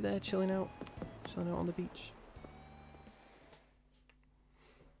Beardo there, chilling out on the beach.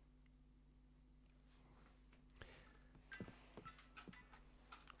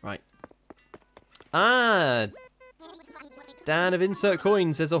 Right. Ah! Dan of Insert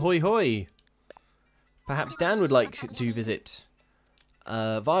Coin says ahoy hoy. Perhaps Dan would like to visit.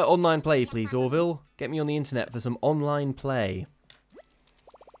 Via online play, please, Orville. Get me on the internet for some online play.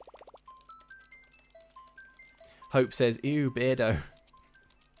 Hope says, ew, Beardo.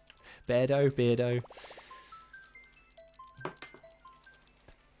 Beardo.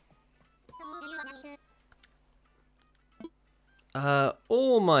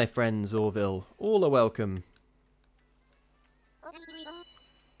 All my friends, Orville. All are welcome.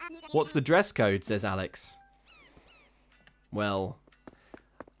 What's the dress code, says Alex. Well,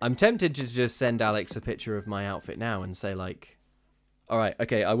 I'm tempted to just send Alex a picture of my outfit now and say, like, alright,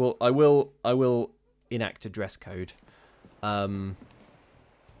 okay, I will enact a dress code. The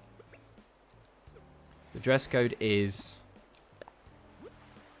dress code is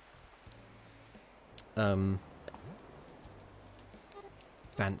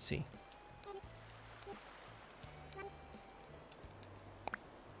fancy.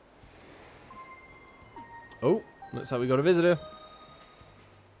 Oh, looks like we got a visitor.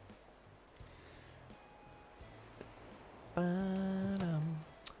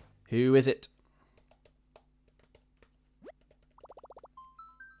 Who is it?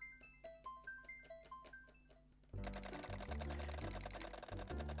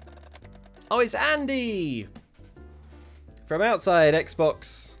 Oh, it's Andy! From outside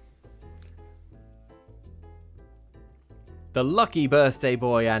Xbox. The lucky birthday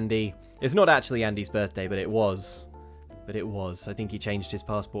boy, Andy. It's not actually Andy's birthday, but it was. I think he changed his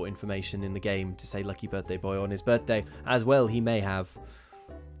passport information in the game to say lucky birthday boy on his birthday. As well, he may have.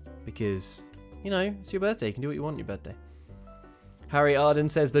 Because, you know, it's your birthday. You can do what you want on your birthday. Harry Arden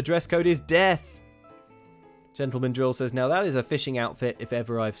says the dress code is death. Gentleman Drill says, now that is a fishing outfit if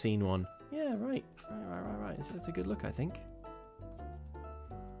ever I've seen one. Yeah, right. Right. That's a good look, I think.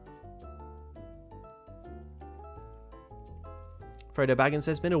 Frodo Baggins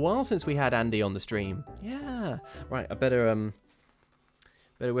says, been a while since we had Andy on the stream. Yeah. Right, I better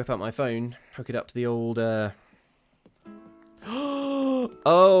whip out my phone, hook it up to the old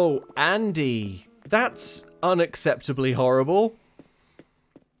Oh, Andy. That's unacceptably horrible.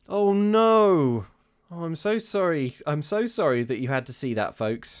 Oh no. Oh, I'm so sorry. I'm so sorry that you had to see that,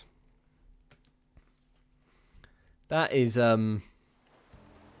 folks. That is a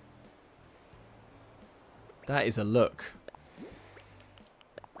look.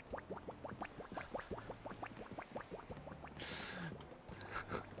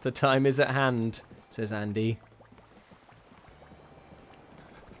 The time is at hand, says Andy.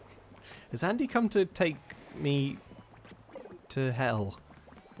 Has Andy come to take me to hell?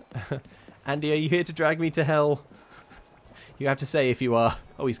 Andy, are you here to drag me to hell? You have to say if you are.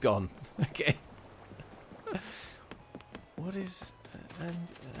 Oh, he's gone. Okay. What is...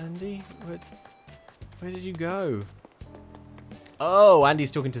 Andy? Where did you go? Oh,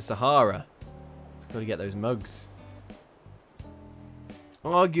 Andy's talking to Sahara. He's got to get those mugs.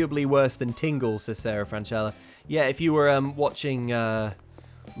 Arguably worse than Tingle, says Sarah Franchella. Yeah, if you were watching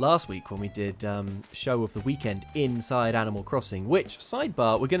last week when we did show of the weekend inside Animal Crossing, which,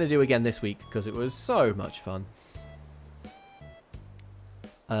 sidebar, we're going to do again this week because it was so much fun.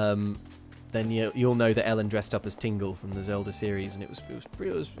 Then you'll know that Ellen dressed up as Tingle from the Zelda series, and it was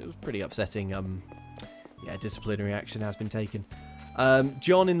pretty upsetting. Yeah, disciplinary action has been taken.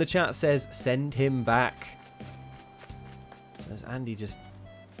 John in the chat says, send him back. There's Andy just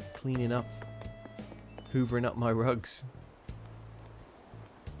cleaning up, hoovering up my rugs.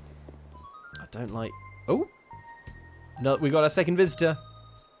 I don't like... Oh! No, we got our second visitor.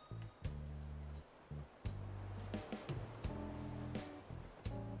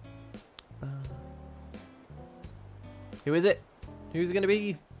 Who is it? Who's it going to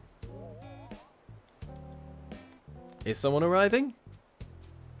be? Is someone arriving?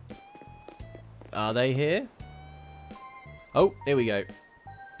 Are they here? Oh, here we go.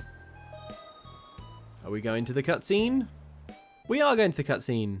 Are we going to the cutscene? We are going to the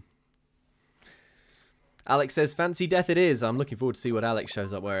cutscene. Alex says, fancy death it is. I'm looking forward to see what Alex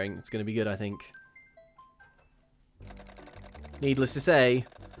shows up wearing. It's going to be good, I think. Needless to say,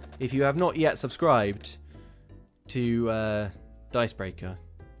 if you have not yet subscribed to Dicebreaker,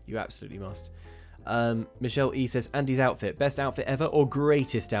 you absolutely must. Michelle E says, Andy's outfit. Best outfit ever or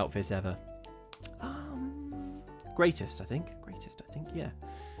greatest outfit ever? Greatest, I think. Greatest, I think, yeah.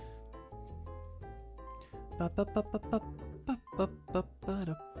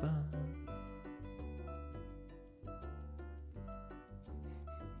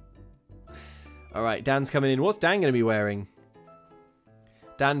 Alright, Dan's coming in. What's Dan going to be wearing?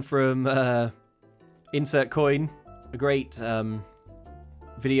 Dan from Insert Coin, a great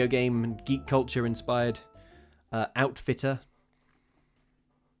video game and geek culture inspired outfitter.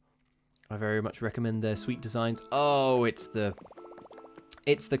 I very much recommend their sweet designs. Oh, it's the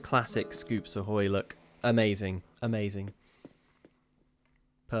classic Scoops Ahoy look. Amazing, amazing.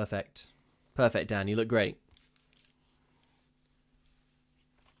 Perfect. Perfect, Dan. You look great.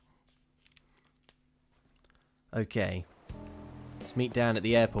 Okay. Let's meet Dan at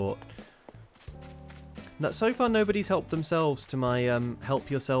the airport. No, so far, nobody's helped themselves to my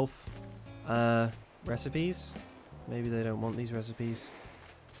help yourself recipes. Maybe they don't want these recipes.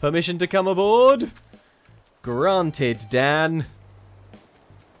 Permission to come aboard? Granted, Dan.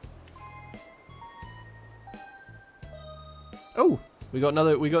 Oh, we got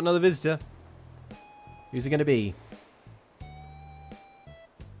another visitor. Who's it going to be?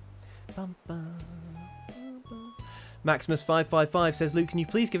 Maximus555 says, Luke, can you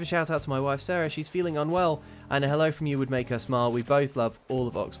please give a shout out to my wife Sarah? She's feeling unwell, and a hello from you would make her smile. We both love all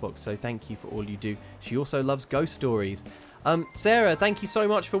of Oxbox, so thank you for all you do. She also loves ghost stories. Sarah, thank you so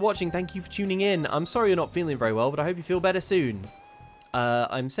much for watching. Thank you for tuning in. I'm sorry you're not feeling very well, but I hope you feel better soon.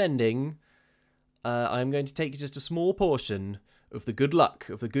 I'm going to take just a small portion of the good luck,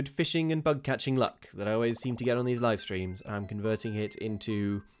 of the good fishing and bug catching luck that I always seem to get on these live streams, and I'm converting it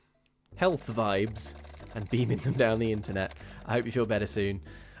into health vibes and beaming them down the internet. I hope you feel better soon.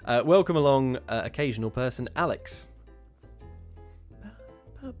 Welcome along, occasional person, Alex.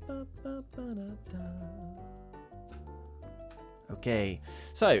 Okay,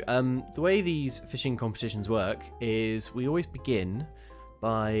 so the way these fishing competitions work is we always begin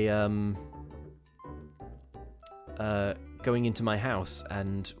by going into my house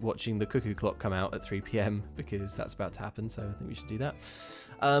and watching the cuckoo clock come out at 3 PM because that's about to happen, so I think we should do that.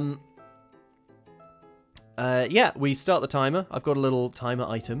 Yeah, we start the timer. I've got a little timer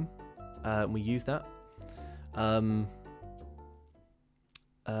item. And we use that. And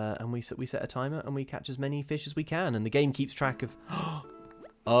we set a timer and we catch as many fish as we can. And the game keeps track of...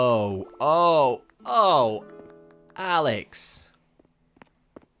 Oh, Alex.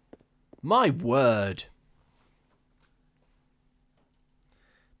 My word.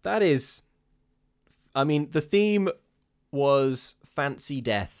 That is... I mean, the theme was fancy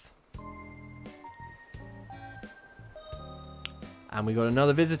death. And we got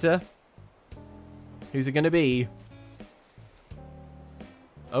another visitor. Who's it going to be?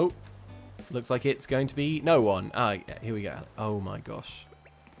 Oh, looks like it's going to be no one. Ah, yeah, here we go. Oh my gosh.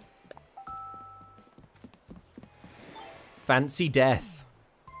 Fancy death.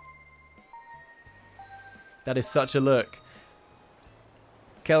 That is such a look.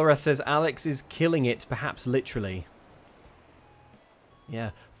 Kelrath says Alex is killing it, perhaps literally. Yeah.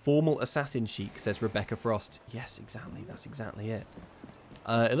 Formal assassin chic, says Rebecca Frost. Yes, exactly. That's exactly it.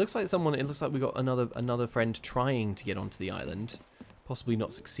 It looks like we got another friend trying to get onto the island, possibly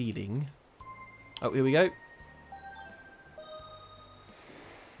not succeeding. Oh, here we go.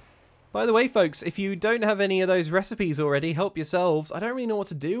 By the way, folks, if you don't have any of those recipes already, help yourselves. I don't really know what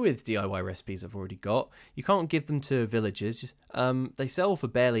to do with DIY recipes I've already got. You can't give them to villagers. They sell for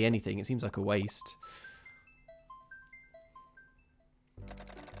barely anything. It seems like a waste.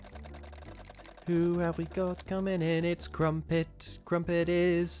 Who have we got coming in? It's Crumpet. Crumpet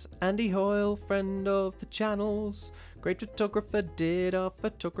is Andy Hoyle, friend of the channels. Great photographer, did our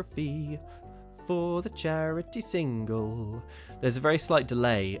photography for the charity single. There's a very slight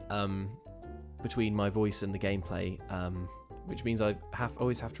delay between my voice and the gameplay, which means I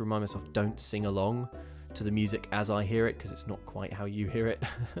always have to remind myself, don't sing along to the music as I hear it, because it's not quite how you hear it.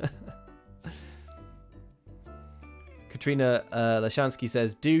 Katrina Lashansky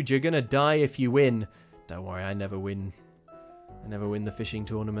says, dude, you're gonna die if you win. Don't worry, I never win. I never win the fishing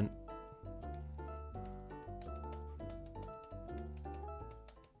tournament.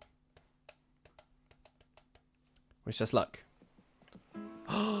 Wish us luck.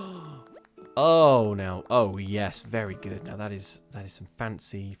 Oh, now. Oh, yes. Very good. Now, that is some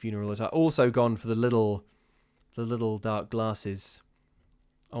fancy funeral attire. Also gone for the little dark glasses.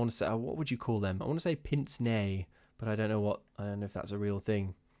 I want to say, what would you call them? I want to say pince-nez, but I don't know if that's a real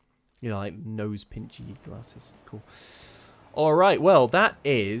thing. You know, like nose pinchy glasses. Cool. All right. Well, that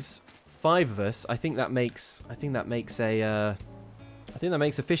is 5 of us. I think that makes a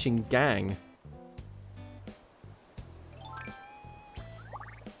fishing gang.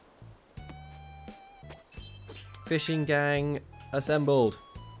 Fishing gang assembled.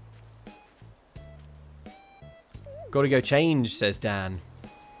 Gotta go change, says Dan.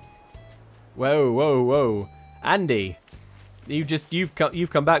 Whoa, whoa, whoa. Andy, you've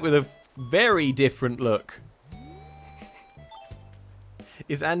come back with a very different look.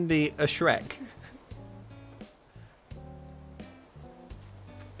 Is Andy a Shrek?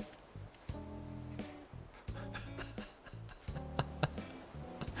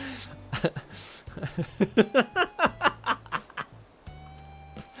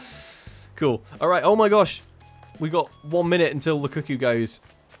 Cool. All right. Oh my gosh, we got 1 minute until the cuckoo goes.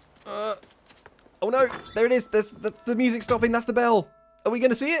 Oh no! There it is. That's the music stopping. That's the bell. Are we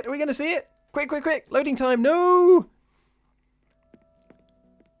gonna see it? Are we gonna see it? Quick, quick, quick! Loading time. No!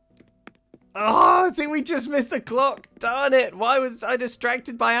 Oh, I think we just missed the clock. Darn it! Why was I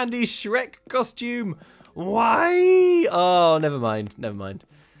distracted by Andy's Shrek costume? Why? Oh, never mind. Never mind.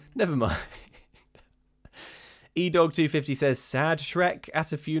 Never mind. eDog250 says, sad Shrek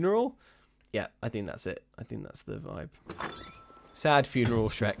at a funeral? Yeah, I think that's it. I think that's the vibe. Sad funeral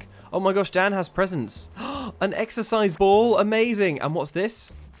Shrek. Oh my gosh, Dan has presents. An exercise ball. Amazing. And what's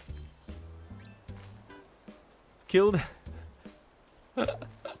this? Killed.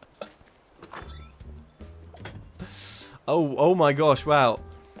 Oh my gosh, wow.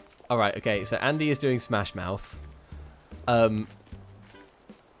 Alright, okay, so Andy is doing Smash Mouth.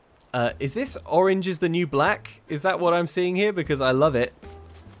 Is this orange is the new black? Is that what I'm seeing here? Because I love it.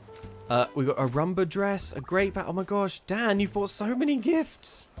 We got a Rumba dress, a great bat. Oh my gosh, Dan, you've bought so many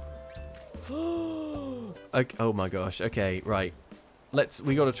gifts. Okay, oh my gosh. Okay, right.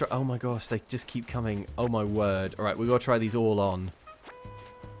 We gotta try. Oh my gosh, they just keep coming. Oh my word. All right, we gotta try these all on.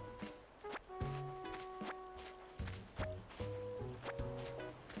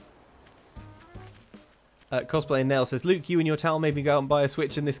 Cosplay Nail says, Luke, you and your towel made me go out and buy a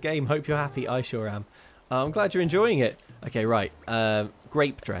Switch in this game. Hope you're happy. I sure am. I'm glad you're enjoying it. Okay, right.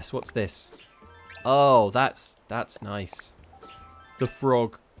 Grape dress. What's this? Oh, that's nice. The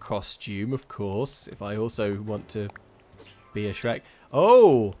frog costume, of course. If I also want to be a Shrek.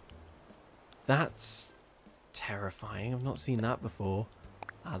 Oh! That's terrifying. I've not seen that before.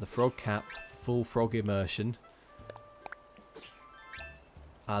 The frog cap. Full frog immersion.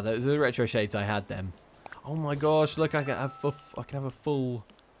 Those are the retro shades. I had them. Oh my gosh, look, I can have a full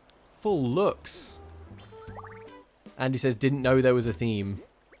looks. Andy says, didn't know there was a theme.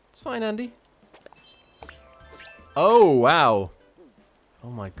 It's fine, Andy. Oh, wow.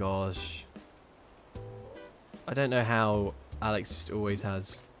 Oh my gosh. I don't know how Alex just always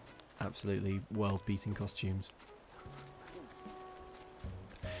has absolutely world-beating costumes.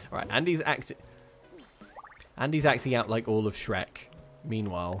 Alright, Andy's acting out like all of Shrek.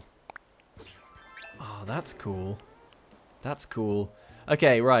 Meanwhile. Oh, that's cool. That's cool.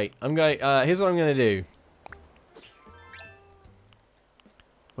 Okay, right. I'm going. Here's what I'm going to do.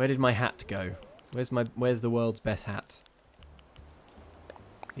 Where did my hat go? Where's the world's best hat?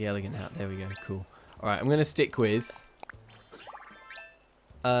 The elegant hat. There we go. Cool. All right, I'm going to stick with...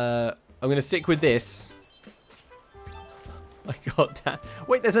 I'm going to stick with this. My God, Dan.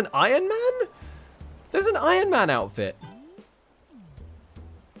 Wait, there's an Iron Man? There's an Iron Man outfit.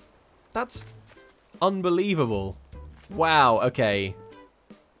 That's unbelievable. Wow, okay.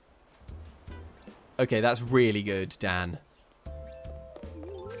 Okay, that's really good, Dan.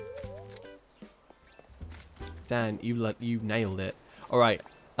 Dan, you nailed it. All right.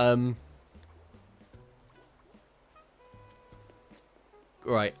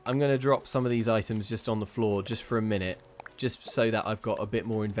 Right, I'm going to drop some of these items just on the floor just for a minute. Just so that I've got a bit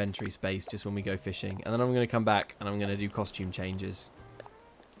more inventory space just when we go fishing. And then I'm going to come back and I'm going to do costume changes.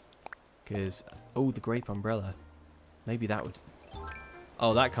 Because, oh, the grape umbrella. Maybe that would...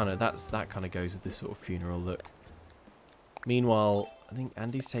 Oh, that kind of goes with this sort of funeral look. Meanwhile, I think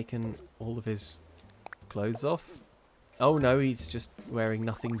Andy's taken all of his clothes off. Oh no, he's just wearing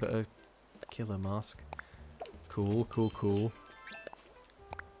nothing but a killer mask. Cool, cool, cool.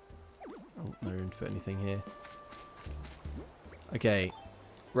 Oh, no room to put anything here. Okay.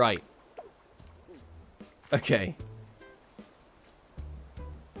 Right. Okay.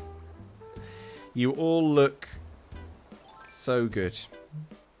 You all look so good.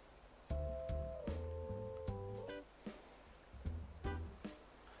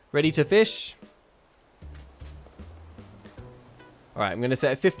 Ready to fish? Alright, I'm going to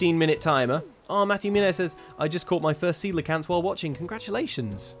set a 15-minute timer. Oh, Matthew Miller says, I just caught my first sea coelacanth while watching.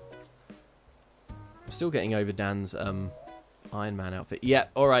 Congratulations. I'm still getting over Dan's Iron Man outfit. Yeah,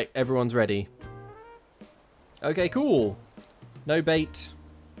 alright, everyone's ready. Okay, cool. No bait.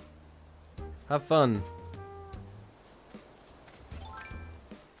 Have fun.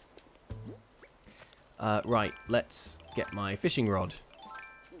 Right, let's get my fishing rod.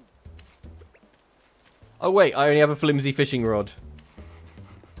 Oh wait, I only have a flimsy fishing rod.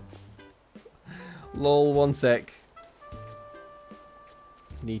 Lol, one sec.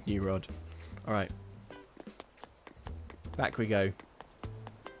 Need new rod. Alright. Back we go.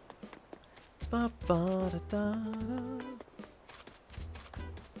 Ba, ba, da, da, da.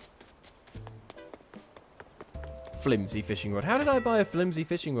 Flimsy fishing rod. How did I buy a flimsy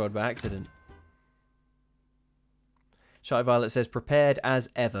fishing rod by accident? Shy Violet says, prepared as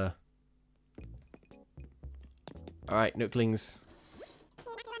ever. Alright, Nooklings.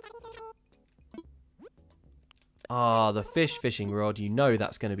 Ah, the fishing rod. You know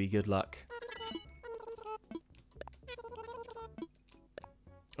that's going to be good luck.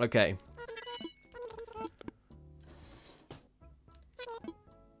 Okay.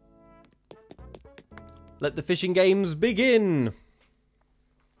 Let the fishing games begin!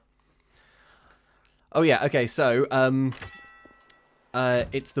 Oh yeah, okay, so,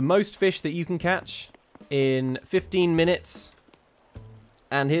 it's the most fish that you can catch in 15 minutes.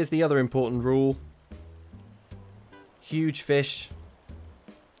 And here's the other important rule. Huge fish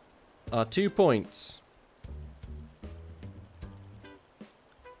are 2 points.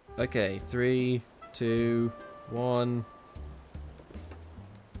 Okay, 3, 2, 1.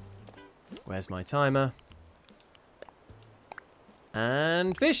 Where's my timer?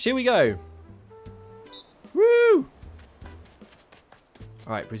 And fish, here we go. Woo!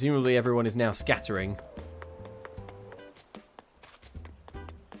 Alright, presumably everyone is now scattering.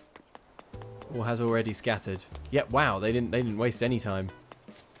 Or has already scattered. Yep, wow, they didn't waste any time.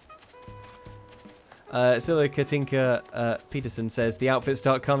 Scylla Katinka Peterson says, the outfits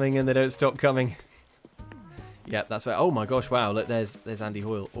start coming and they don't stop coming. Yep, that's right. Oh my gosh, wow, look, there's Andy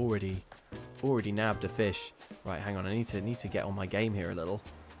Hoyle already nabbed a fish. Right, hang on, I need to get on my game here a little.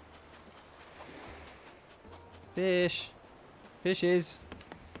 Fish. Fishes.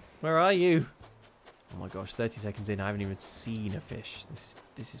 Where are you? Oh my gosh, 30 seconds in, I haven't even seen a fish.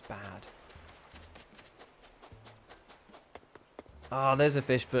 This is bad. Ah, oh, there's a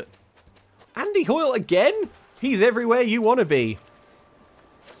fish, but... Andy Hoyle again? He's everywhere you want to be.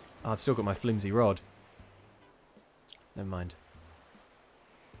 Oh, I've still got my flimsy rod. Never mind.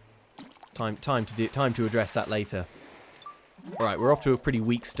 Time to address that later. All right, we're off to a pretty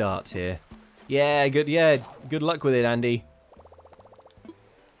weak start here. Yeah, good luck with it, Andy.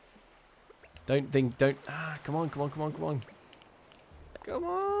 Don't. Ah, come on. Come on,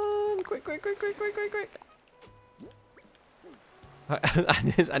 quick.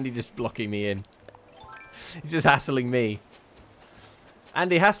 Is Andy just blocking me in? He's just hassling me.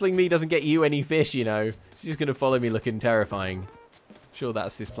 Andy, hassling me doesn't get you any fish, you know. He's just going to follow me looking terrifying. I'm sure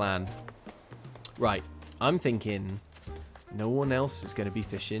that's his plan. Right, I'm thinking no one else is going to be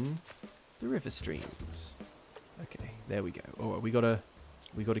fishing the river streams. Okay, there we go. Oh, we got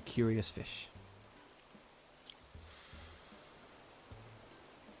a curious fish.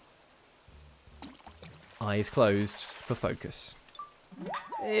 Eyes closed for focus.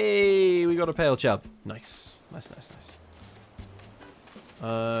 Hey, we got a pale chub. Nice. Nice, nice, nice.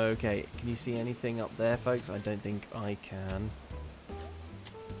 Okay, can you see anything up there, folks? I don't think I can.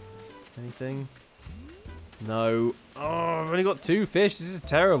 Anything? No. Oh, I've only got 2 fish. This is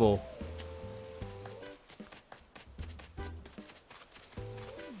terrible.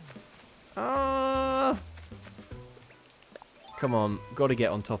 Ah! Come on, got to get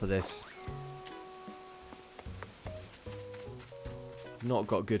on top of this. Not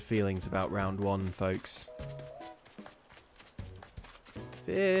got good feelings about round 1, folks.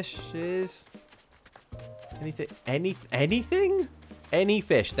 Fishes. Anything? Anything? Any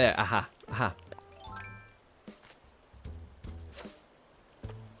fish? There. Aha. Aha.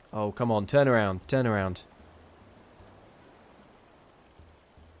 Oh, come on. Turn around. Turn around.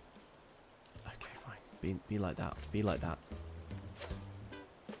 Okay, fine. Be like that. Be like that.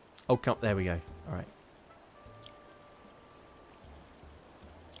 Oh, come. There we go. All right.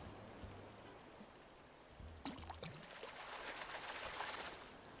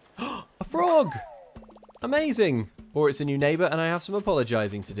 A frog! Amazing! Or it's a new neighbour and I have some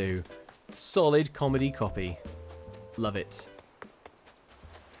apologising to do. Solid comedy copy. Love it.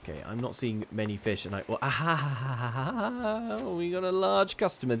 Okay, I'm not seeing many fish and I... Well, we got a large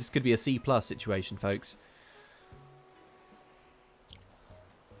customer. This could be a C+ situation, folks.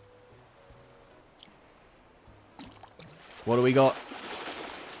 What do we got?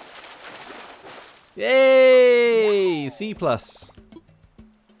 Yay! C+.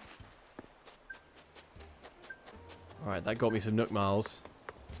 Alright, that got me some Nook Miles.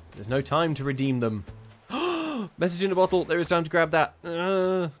 There's no time to redeem them. Message in a bottle. There is time to grab that.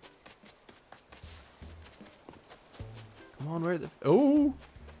 Come on, where are the... Oh!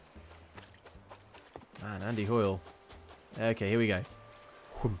 Man, Andy Hoyle. Okay, here we go.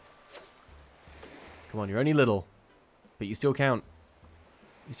 Come on, you're only little. But you still count.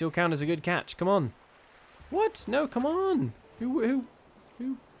 You still count as a good catch. Come on. What? No, come on. Who wouldn't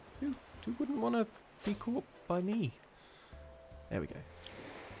want to be caught by me? There we go.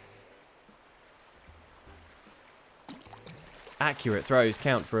 Accurate throws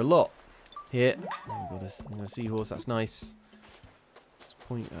count for a lot. Here. Oh, got a seahorse. That's nice.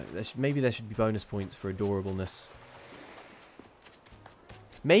 Maybe there should be bonus points for adorableness.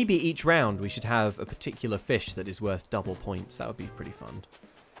 Maybe each round we should have a particular fish that is worth double points. That would be pretty fun.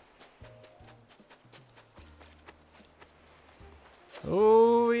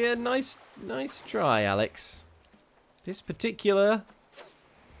 Oh, yeah, nice try, Alex. This particular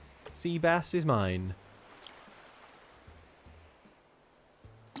sea bass is mine.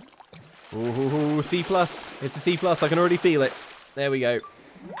 Ooh, C+. It's a C+. I can already feel it. There we go.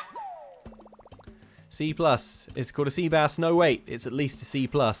 C+. It's called a sea bass. No, wait. It's at least a C+.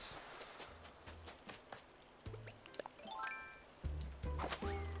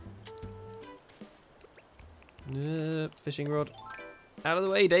 Fishing rod. Out of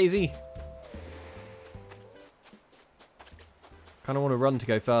the way, Daisy. Kind of want to run to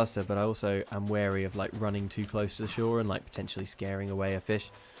go faster, but I also am wary of like running too close to the shore and like potentially scaring away a fish.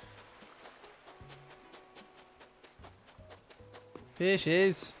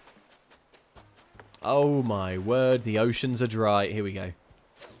 Fishes. Oh my word, the oceans are dry. Here we go.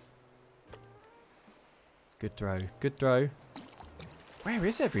 Good throw. Good throw. Where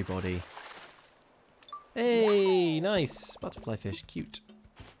is everybody? Hey, nice. Butterfly fish, cute.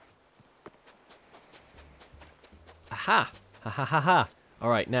 Aha! Ha ha ha ha.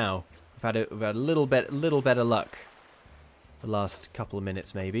 Alright, now we've had a little better luck the last couple of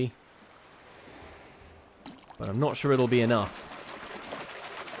minutes maybe. But I'm not sure it'll be enough.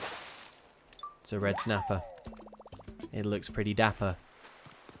 It's a red snapper. It looks pretty dapper.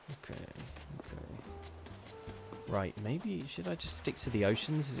 Okay. Right, maybe should I just stick to the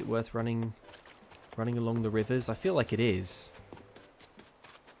oceans? Is it worth running along the rivers? I feel like it is.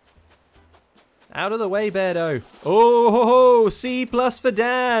 Out of the way, Beardo. Oh, ho, ho, C+ for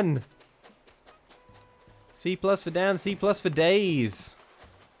Dan. C+ for Dan, C+ for days.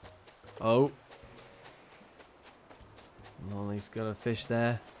 Oh. Well, he's got a fish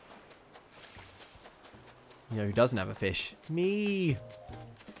there. You know who doesn't have a fish? Me.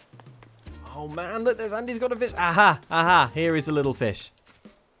 Oh man, look, there's Andy's got a fish. Aha, aha, here is a little fish.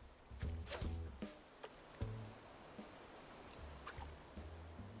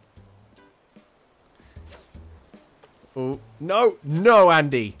 Oh, no, no,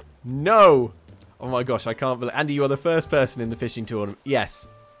 Andy. No. Oh my gosh, I can't believe... Andy, you are the first person in the fishing tournament. Yes.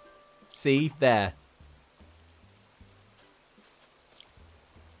 See, there.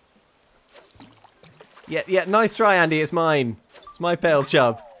 Yeah, nice try, Andy. It's mine. It's my pale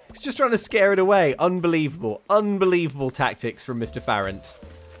chub. He's just trying to scare it away. Unbelievable. Unbelievable tactics from Mr. Farrant.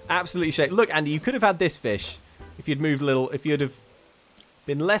 Absolutely shame. Look, Andy, you could have had this fish if you'd moved a little, if you'd have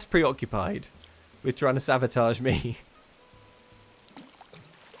been less preoccupied with trying to sabotage me.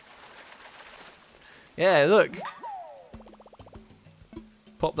 Yeah, look.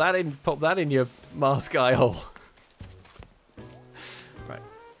 Pop that in your mask eye hole. Right.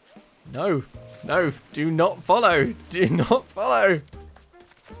 No, no, do not follow. Do not follow.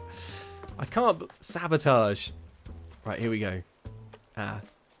 I can't sabotage. Right, here we go. Ah.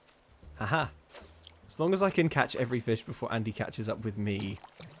 Haha. As long as I can catch every fish before Andy catches up with me,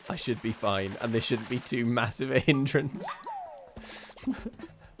 I should be fine, and this shouldn't be too massive a hindrance.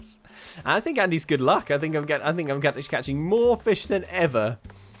 I think Andy's good luck. I think I'm catching more fish than ever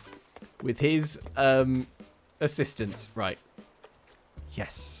with his assistance. Right.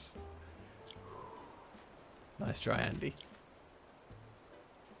 Yes. Nice try, Andy.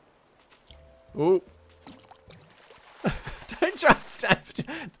 Ooh. Don't try and stab.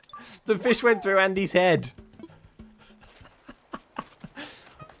 The fish went through Andy's head.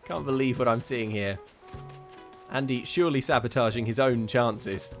 Can't believe what I'm seeing here. Andy surely sabotaging his own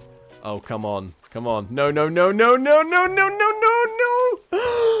chances. Oh, come on. Come on. No, no, no, no, no, no, no, no, no,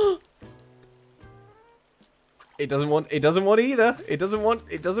 no. It doesn't want either. It doesn't want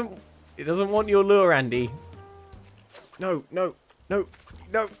your lure, Andy. No, no, no,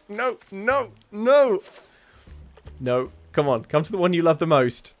 no, no, no, no. No. Come on. Come to the one you love the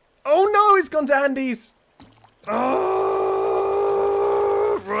most. Oh no, it's gone to Andy's. Oh,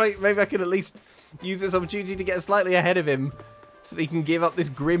 right. Maybe I can at least use this opportunity to get slightly ahead of him so that he can give up this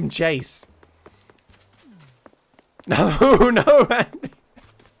grim chase. No, no, Andy.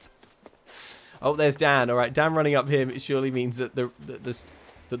 Oh, there's Dan. All right, Dan running up him. It surely means that the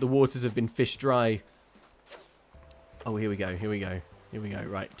waters have been fished dry. Oh, here we go. Here we go. Here we go.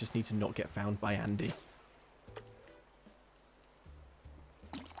 Right, just need to not get found by Andy.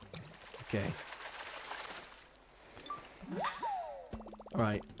 Okay. All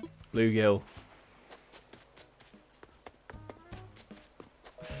right, bluegill.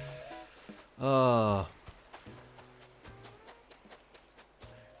 Oh.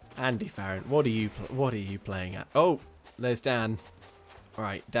 Andy Farrant, what are you playing at? Oh, there's Dan. All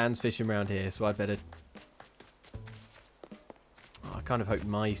right, Dan's fishing around here, so I better. Oh, I kind of hope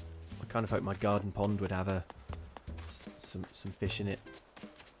my garden pond would have some fish in it,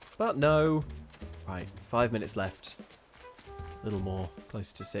 but no. Right, 5 minutes left. A little more,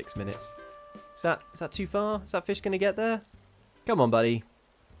 closer to 6 minutes. Is that too far? Is that fish gonna get there? Come on, buddy.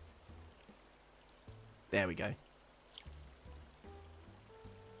 There we go.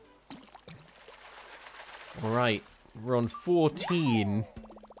 Alright, we're on 14.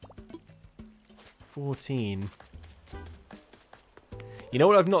 14. You know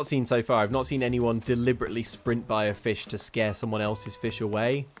what I've not seen so far? I've not seen anyone deliberately sprint by a fish to scare someone else's fish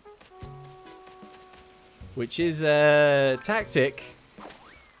away. Which is a tactic.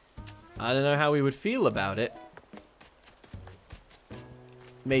 I don't know how we would feel about it.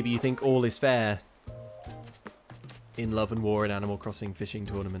 Maybe you think all is fair in Love and War and Animal Crossing fishing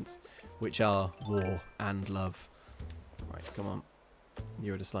tournaments, which are war and love. Right, come on.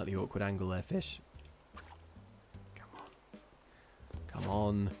 You're at a slightly awkward angle there, fish. Come on. Come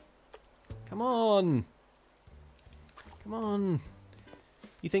on. Come on. Come on.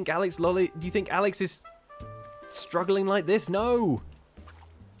 You think Alex is struggling like this? No.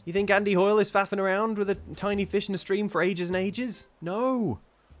 You think Andy Hoyle is faffing around with a tiny fish in a stream for ages and ages? No.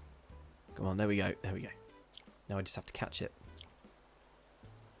 Come on, there we go. There we go. Now I just have to catch it.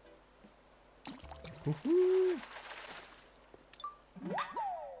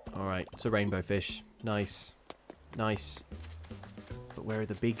 Alright, it's a rainbow fish. Nice. Nice. But where are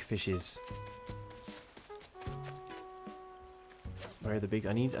the big fishes? Where are the big...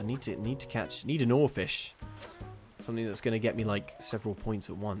 I need an oarfish. Something that's going to get me like several points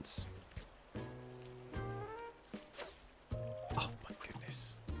at once. Oh my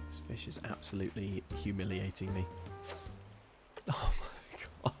goodness. This fish is absolutely humiliating me. Oh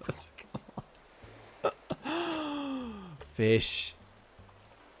my god. Come on. Fish.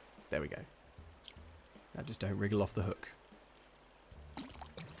 There we go. Now just don't wriggle off the hook.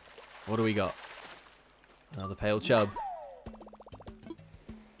 What do we got? Another pale chub.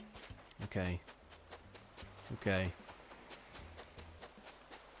 Okay. Okay.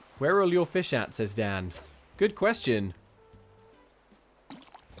 Where are all your fish at, says Dan. Good question.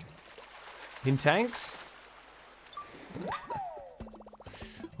 In tanks?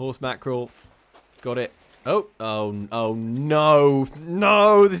 Horse mackerel. Got it. Oh, oh no.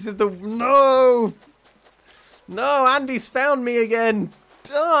 No, this is the... No! No, Andy's found me again.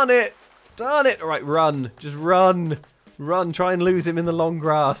 Darn it! Darn it! Alright, run. Just run. Run. Try and lose him in the long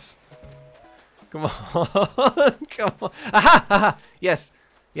grass. Come on. Come on. Aha! Aha! Yes.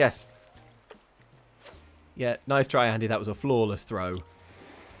 Yes. Yeah, nice try, Andy. That was a flawless throw.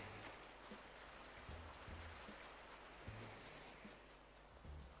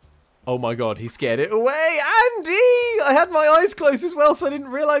 Oh my god, he scared it away! Andy! I had my eyes closed as well, so I didn't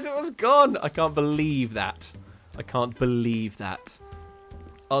realise it was gone. I can't believe that. I can't believe that.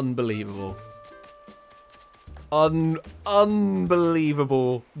 Unbelievable.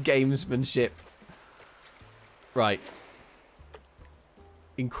 Unbelievable gamesmanship. Right.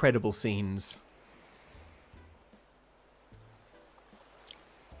 Incredible scenes.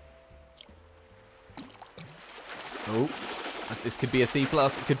 Oh. This could be a C+.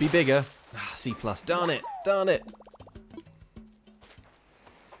 It could be bigger. Ah, C+. Darn it. Darn it.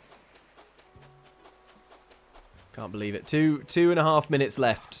 Can't believe it. 2.5 minutes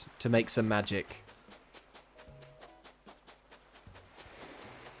left to make some magic.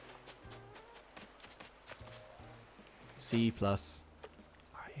 C+. Alright,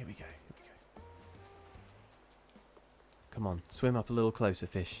 here we go. Here we go. Come on. Swim up a little closer,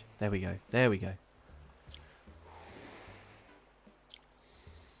 fish. There we go. There we go.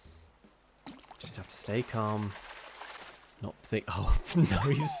 Just have to stay calm. Not think. Oh, no,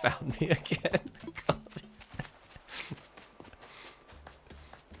 he's found me again. God.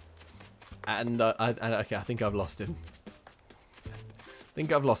 And okay, I think I've lost him. I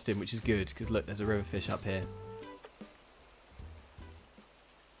think I've lost him, which is good, because look, there's a river fish up here.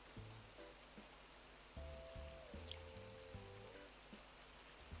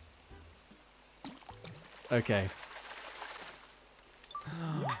 Okay.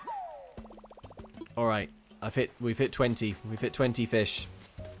 Alright, we've hit 20. We've hit 20 fish.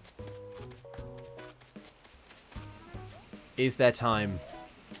 Is there time?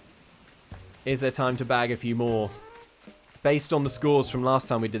 Is there time to bag a few more? Based on the scores from last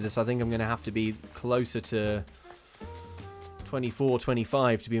time we did this, I think I'm going to have to be closer to 24,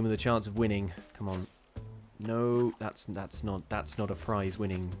 25 to be in with a chance of winning. Come on. No, that's not a prize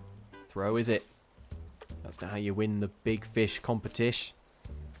winning throw, is it? That's not how you win the big fish competition.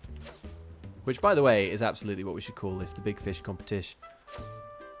 Which, by the way, is absolutely what we should call this, the big fish competition.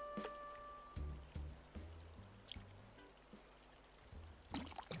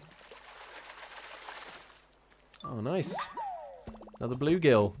 Oh, nice. Another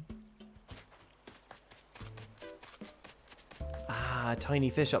bluegill. Ah,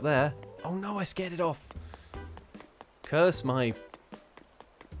 tiny fish up there. Oh no, I scared it off. Curse my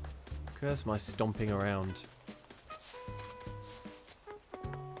stomping around.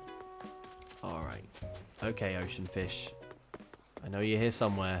 Alright. Okay, ocean fish. I know you're here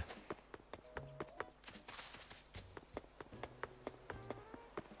somewhere.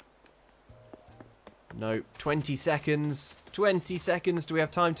 No, 20 seconds. 20 seconds. Do we have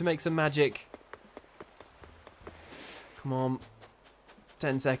time to make some magic? Come on.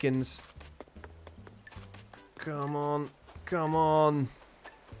 10 seconds. Come on. Come on.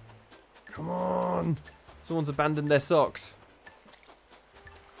 Come on. Someone's abandoned their socks.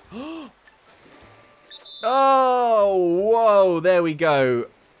 Oh, whoa. There we go.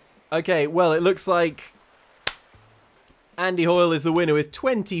 Okay, well, it looks like Andy Hoyle is the winner with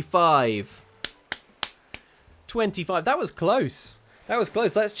 25. 25. That was close. That was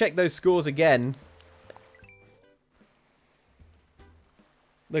close. Let's check those scores again.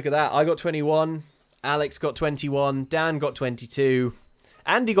 Look at that. I got 21. Alex got 21. Dan got 22.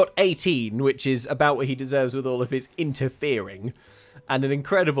 Andy got 18, which is about what he deserves with all of his interfering. And an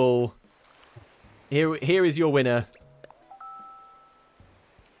incredible... Here is your winner.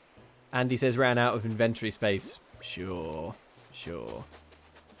 Andy says ran out of inventory space. Sure. Sure.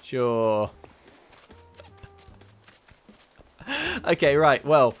 Sure. Okay, right.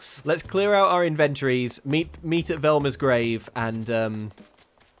 Well, let's clear out our inventories, meet at Velma's grave, and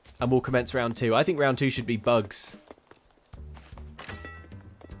we'll commence round 2. I think round 2 should be bugs.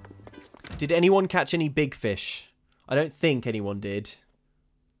 Did anyone catch any big fish? I don't think anyone did.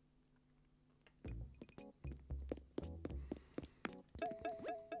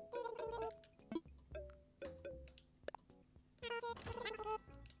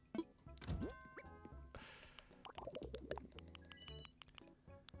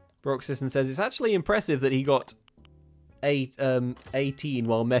 Broxison says, it's actually impressive that he got 18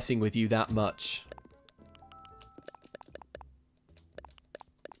 while messing with you that much.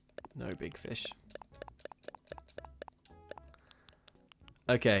 No big fish.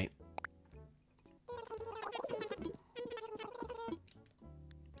 Okay.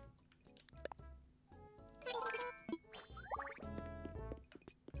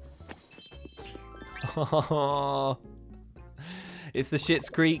 It's the Schitt's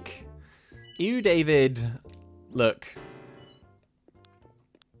Creek. Ew, David. Look.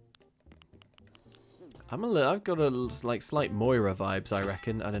 I've got a like slight Moira vibes, I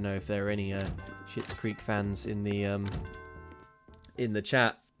reckon. I don't know if there are any Schitt's Creek fans in the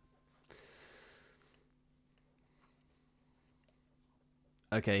chat.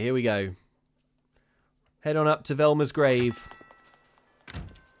 Okay, here we go. Head on up to Velma's grave.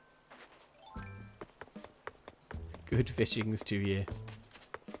 Good fishings to you.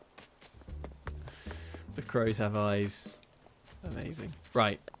 The crows have eyes. Amazing.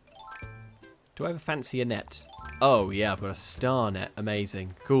 Right. Do I have a fancier net? Oh, yeah, I've got a star net.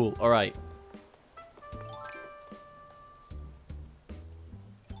 Amazing. Cool. All right.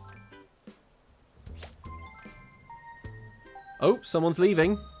 Oh, someone's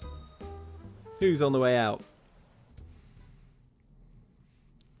leaving. Who's on the way out?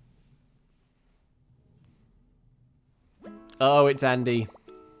 Oh, it's Andy.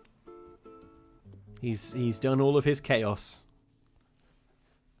 He's done all of his chaos.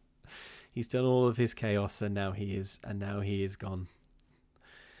 He's done all of his chaos, and now he is gone.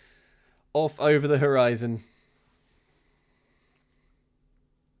 Off over the horizon.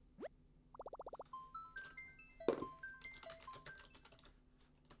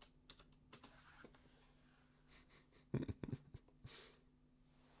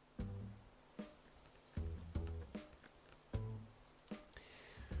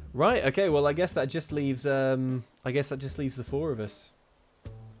 Right, okay, well I guess that just leaves the four of us.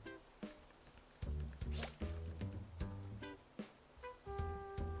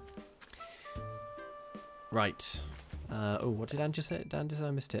 Right. Oh, what did Dan just say? Dan just, I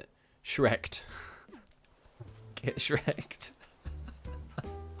missed it. Shreked. Get Shreked.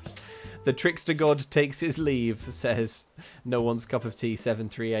 The trickster god takes his leave, says no one's cup of tea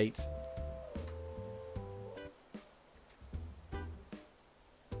 738.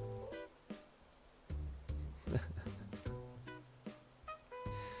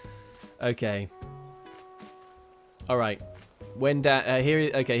 Okay. All right. When Dan,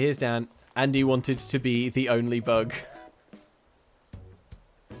 here's Dan. Andy wanted to be the only bug.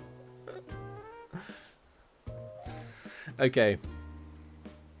 Okay.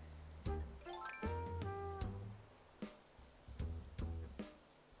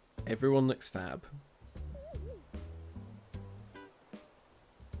 Everyone looks fab.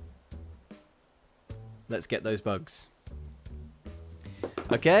 Let's get those bugs.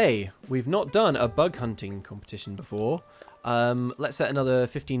 Okay, we've not done a bug hunting competition before. Let's set another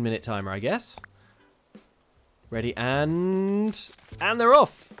 15-minute timer, I guess. Ready, and they're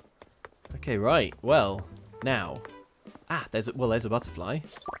off. Okay, right. Well, now. There's a butterfly.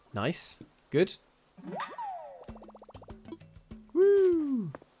 Nice. Good.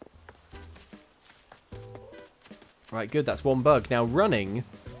 Woo! Right, good. That's one bug. Now, running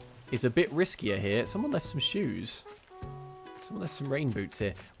is a bit riskier here. Someone left some shoes. Someone left some rain boots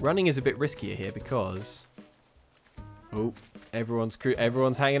here. Running is a bit riskier here because... Oh, everyone's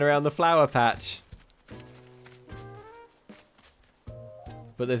hanging around the flower patch.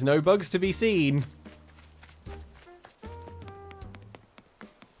 But there's no bugs to be seen.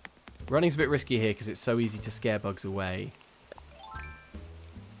 Running's a bit risky here because it's so easy to scare bugs away.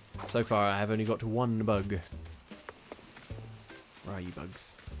 So far, I have only got one bug. Where are you,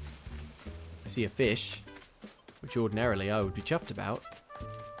 bugs? I see a fish, which ordinarily I would be chuffed about.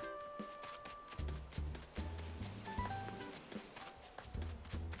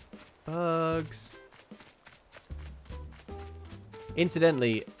 Bugs.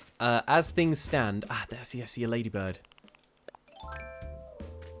 Incidentally, as things stand... there, I see a ladybird.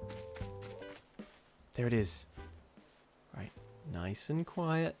 There it is. Right. Nice and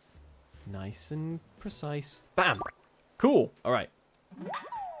quiet. Nice and precise. Bam! Cool. All right.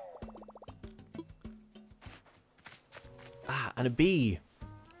 And a bee.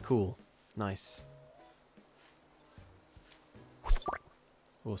 Cool. Nice.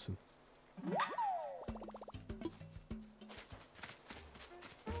 Awesome.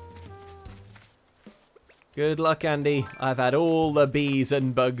 Good luck, Andy. I've had all the bees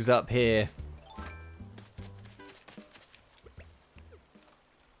and bugs up here.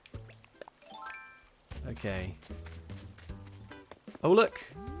 Okay. Oh, look.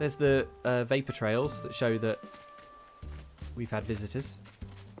 There's the vapor trails that show that we've had visitors.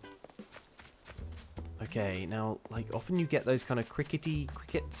 Okay, now, like, often you get those kind of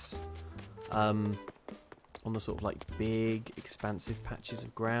crickets on the sort of, like, big, expansive patches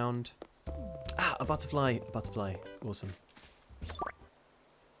of ground. A butterfly. A butterfly. Awesome.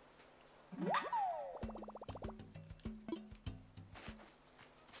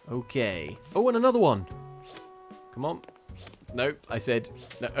 Okay. Oh, and another one. Come on. Nope, I said...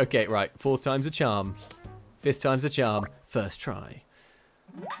 No, okay, right. 4th time's a charm. 5th time's a charm. First try.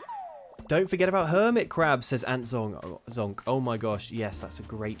 Don't forget about hermit crabs, says Ant Zonk. Oh my gosh, yes, that's a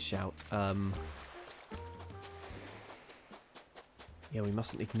great shout. Yeah, we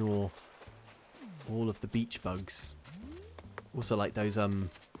mustn't ignore all of the beach bugs. Also, like those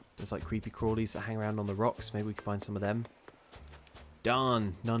like creepy crawlies that hang around on the rocks. Maybe we can find some of them.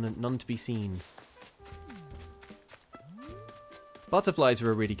 Darn, none to be seen. Butterflies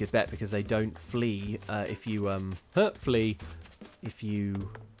are a really good bet because they don't flee if you flee if you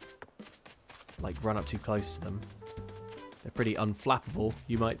like run up too close to them. They're pretty unflappable,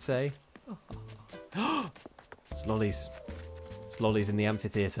 you might say. It's lollies. It's lollies in the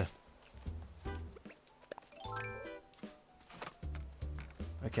amphitheater.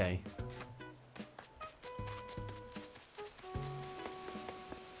 Okay.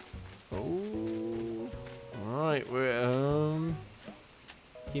 Oh. Alright, we're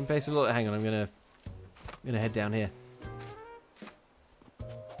keeping pace with a lot. Hang on, I'm gonna head down here.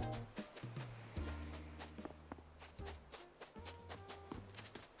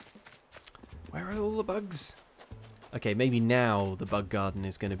 Where are all the bugs? Okay, maybe now the bug garden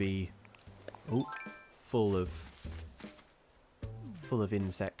is going to be full of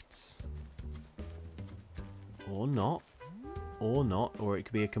insects. Or not. Or not. Or it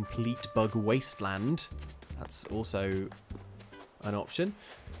could be a complete bug wasteland. That's also an option.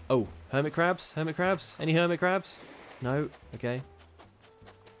 Oh, hermit crabs? Hermit crabs? Any hermit crabs? No? Okay.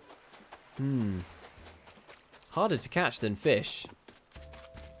 Harder to catch than fish.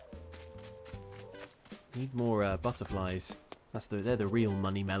 Need more butterflies. They're the real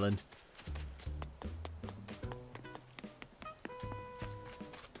money melon.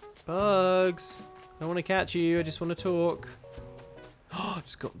 Bugs! I don't want to catch you, I just want to talk. Oh,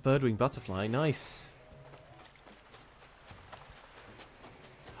 just got birdwing butterfly, nice.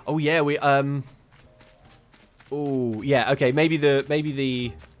 Oh yeah, we oh yeah, okay, maybe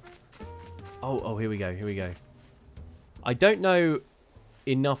the Oh, here we go. I don't know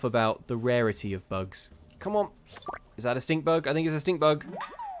enough about the rarity of bugs. Come on. Is that a stink bug? I think it's a stink bug.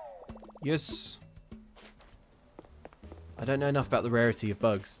 Yes. I don't know enough about the rarity of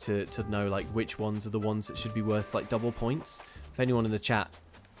bugs to know like which ones are the ones that should be worth like double points. If anyone in the chat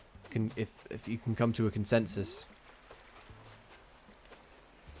can, if you can come to a consensus.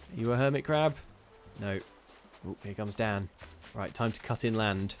 Are you a hermit crab? No. Oh, here comes Dan. Right, time to cut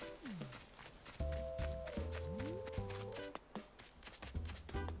inland.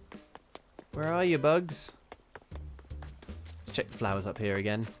 Where are you, bugs? Let's check the flowers up here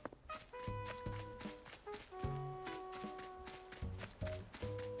again.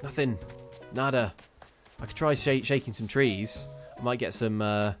 Nothing. Nada. I could try shaking some trees. I might get some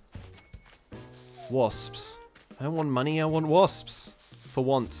wasps. I don't want money, I want wasps. For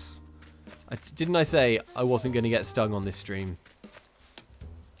once. Didn't I say I wasn't going to get stung on this stream?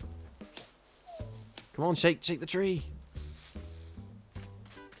 Come on, shake the tree.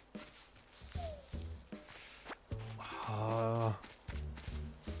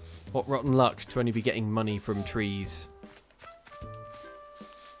 What rotten luck to only be getting money from trees.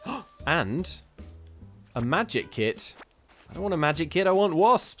 And a magic kit. I don't want a magic kit, I want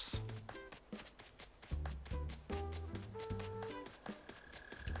wasps.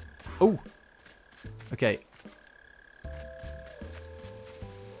 Oh. Okay.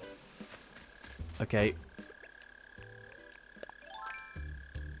 Okay.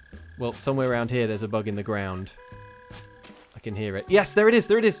 Well, somewhere around here there's a bug in the ground. I can hear it. Yes, there it is,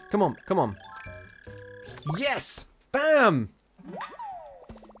 there it is. Come on, come on. Yes! Bam!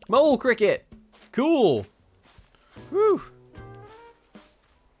 Mole cricket! Cool! Woo!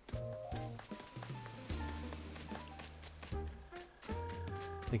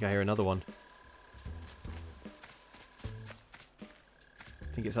 I think I hear another one.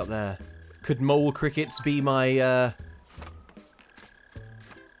 I think it's up there. Could mole crickets be my,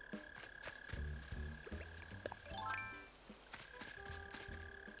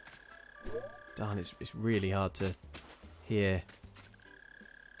 Darn, it's really hard to hear.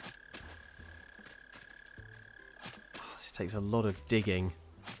 Oh, this takes a lot of digging.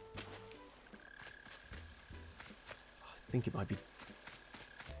 I think it might be...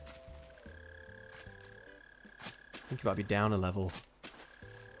 down a level.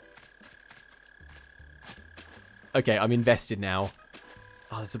 Okay, I'm invested now.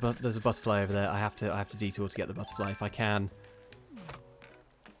 Oh, there's a butterfly over there. I have to detour to get the butterfly if I can.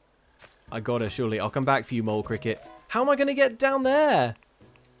 I gotta, surely. I'll come back for you, mole cricket. How am I gonna get down there?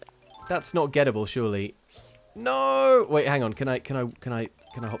 That's not gettable, surely. No! Wait, hang on. Can I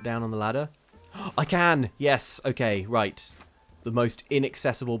hop down on the ladder? I can! Yes. Okay, right. The most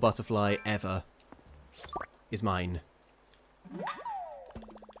inaccessible butterfly ever is mine.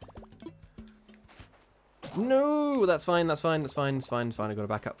 No! That's fine, that's fine, that's fine, it's fine, it's fine. I gotta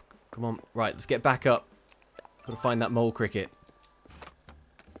back up. Come on. Right, let's get back up. Gotta find that mole cricket.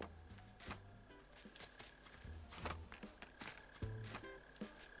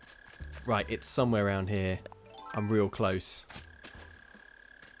 Right, it's somewhere around here. I'm real close.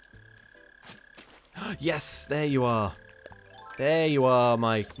 Yes, there you are. There you are,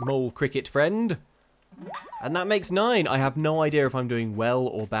 my mole cricket friend. And that makes 9. I have no idea if I'm doing well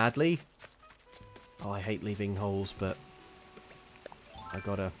or badly. Oh, I hate leaving holes, but we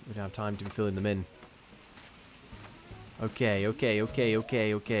don't have time to be filling them in. Okay, okay, okay,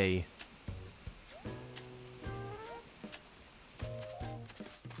 okay, okay.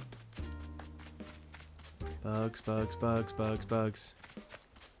 Bugs, bugs, bugs, bugs, bugs.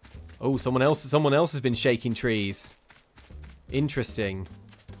 Oh, someone else has been shaking trees. Interesting.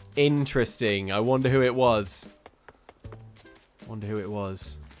 Interesting. I wonder who it was. Wonder who it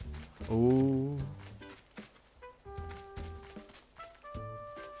was. Ooh.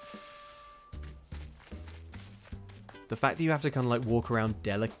 The fact that you have to kind of like walk around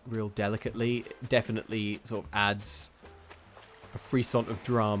real delicately definitely sort of adds a frisson of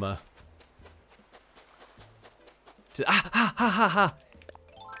drama. Ha!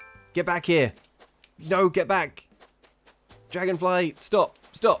 Get back here! No, get back! Dragonfly, stop!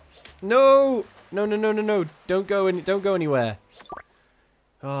 Stop! No! No! No! No! No! No! Don't go anywhere.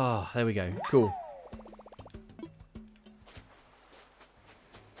 Oh, there we go. Cool.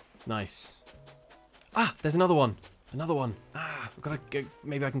 Nice. Ah, there's another one. Another one. Ah, I've got to go.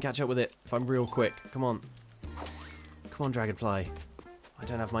 Maybe I can catch up with it if I'm real quick. Come on. Come on, Dragonfly. I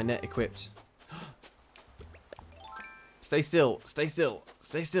don't have my net equipped. Stay still. Stay still.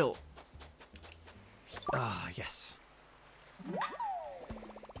 Stay still. Ah, yes.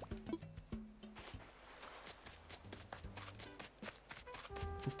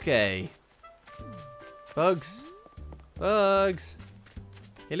 Okay. Bugs. Bugs.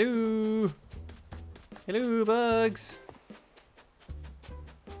 Hello. Hello, bugs.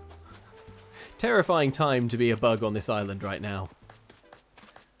 Terrifying time to be a bug on this island right now.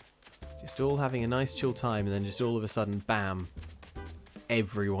 Just all having a nice chill time, and then just all of a sudden, bam.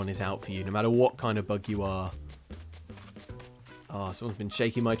 Everyone is out for you, no matter what kind of bug you are. Oh, someone's been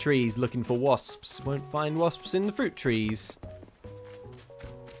shaking my trees looking for wasps. Won't find wasps in the fruit trees.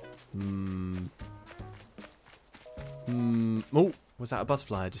 Oh, was that a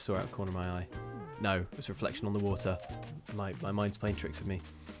butterfly I just saw out of the corner of my eye? No, it was a reflection on the water. My mind's playing tricks with me.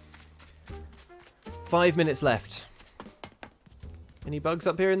 5 minutes left. Any bugs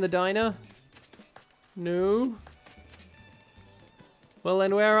up here in the diner? No? Well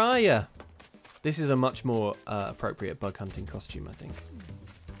then, where are you? This is a much more appropriate bug hunting costume, I think.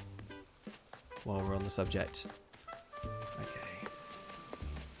 While we're on the subject. Okay.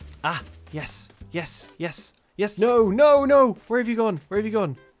 Ah! Yes! Yes! Yes! Yes! No! No! No! Where have you gone? Where have you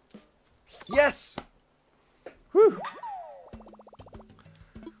gone? Yes! Whew!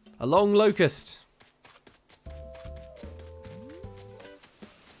 A long locust.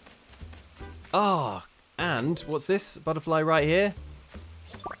 Ah! And what's this? Butterfly right here.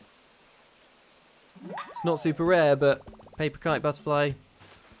 It's not super rare, but paper kite butterfly.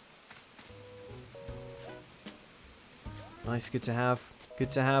 Nice, good to have.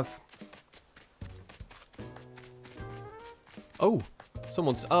 Good to have. Oh,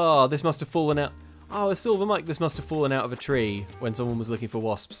 someone's... Oh, this must have fallen out. Oh, a silver mic. This must have fallen out of a tree when someone was looking for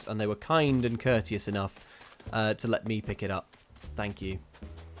wasps, and they were kind and courteous enough to let me pick it up. Thank you.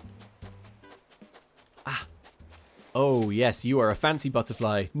 Ah. Oh, yes, you are a fancy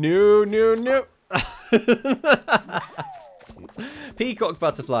butterfly. No, no, no. Peacock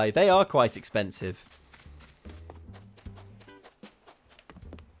butterfly. They are quite expensive.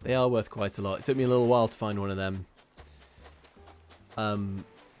 They are worth quite a lot. It took me a little while to find one of them.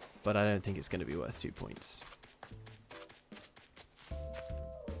 But I don't think it's going to be worth 2 points.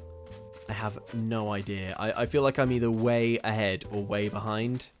 I have no idea. I feel like I'm either way ahead or way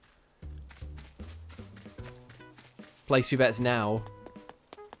behind. Place your bets now.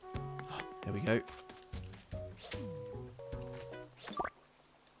 There we go.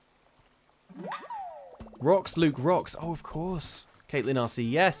 Rocks, Luke, rocks. Oh, of course. Caitlin RC,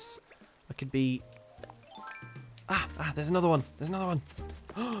 yes. I could be... Ah, there's another one. There's another one.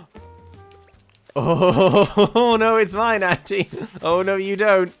 Oh, no, it's mine, Auntie. Oh, no, you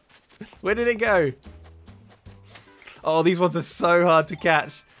don't. Where did it go? Oh, these ones are so hard to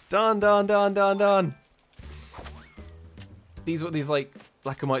catch. Darn, darn, darn, darn, darn. These like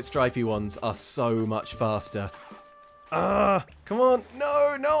black and white stripy ones are so much faster. Ah, come on.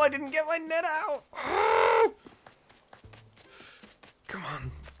 No, no, I didn't get my net out. Ah! Come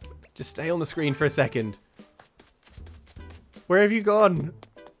on. Just stay on the screen for a second. Where have you gone?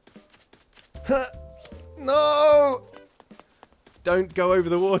 No! Don't go over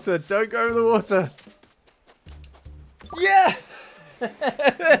the water. Don't go over the water. Yeah!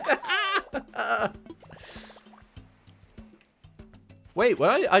 Wait,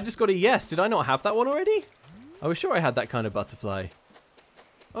 well, I just got a yes. Did I not have that one already? I was sure I had that kind of butterfly.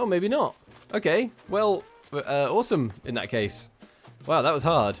 Oh, maybe not. Okay, well, awesome in that case. Wow, that was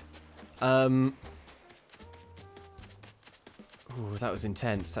hard. Ooh, that was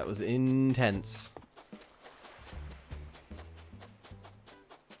intense. That was intense.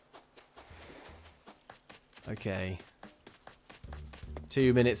 Okay.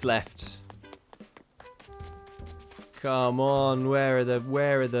 2 minutes left. Come on, where are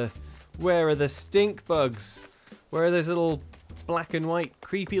the stink bugs? Where are those little black and white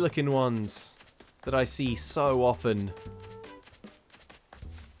creepy looking ones that I see so often?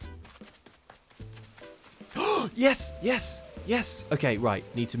 Yes, yes, yes. Okay, right.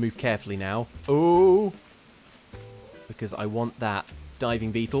 Need to move carefully now. Oh, because I want that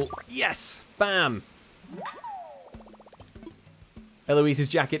diving beetle. Yes, bam. Eloise's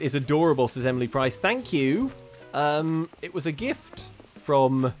jacket is adorable, says Emily Price. Thank you. It was a gift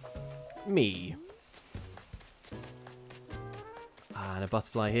from me. And a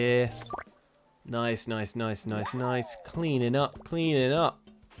butterfly here. Nice, nice, nice, nice, nice. Cleaning up, cleaning up.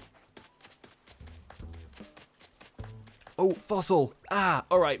 Oh, fossil. Ah,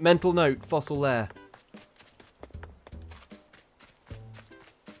 all right. Mental note. Fossil there.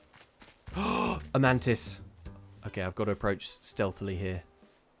 A mantis. Okay, I've got to approach stealthily here.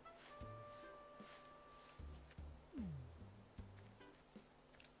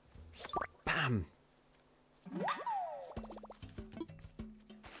 Bam.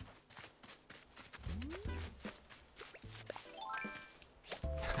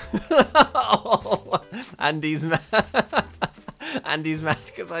 Oh, Andy's mad. Andy's mad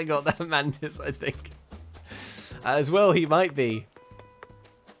because I got that mantis, I think. As well, he might be.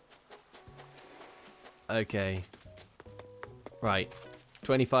 Okay. Right.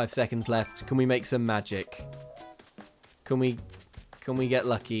 25 seconds left. Can we make some magic? Can we get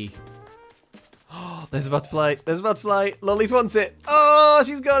lucky? Oh, there's a butterfly. There's a butterfly. Lollies wants it. Oh,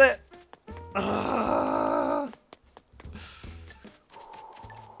 she's got it. Ah.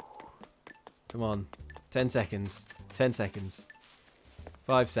 Come on. 10 seconds. 10 seconds.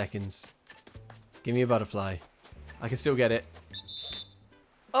 5 seconds. Give me a butterfly. I can still get it.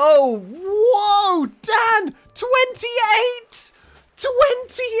 Oh, whoa, Dan! 28!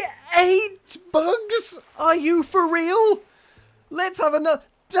 28 bugs? Are you for real? Let's have another...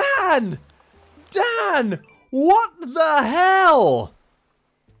 Dan! Dan! What the hell?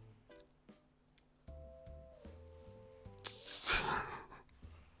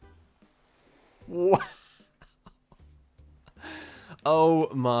 What?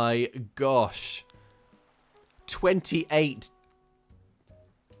 Oh my gosh. 28.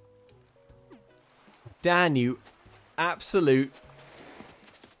 Dan, you absolute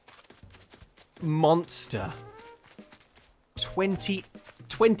monster. 28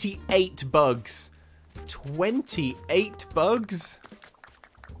 bugs. 28 bugs?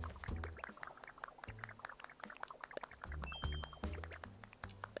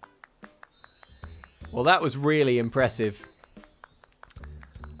 Well, that was really impressive.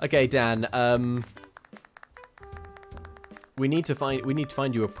 Okay, Dan, we need to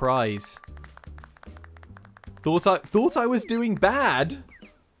find you a prize. Thought I was doing bad.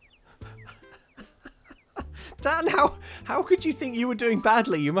 Dan, how could you think you were doing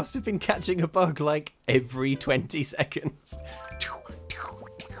badly? You must have been catching a bug like every 20 seconds.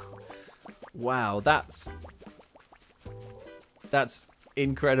 Wow, that's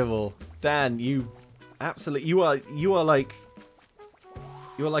incredible. Dan, you are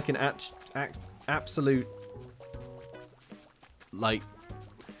like an absolute, like,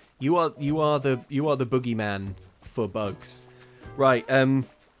 you are the boogeyman for bugs. Right,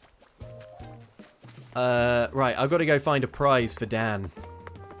 right, I've got to go find a prize for Dan.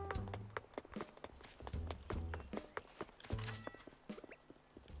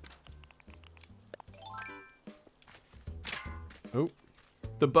 Oh,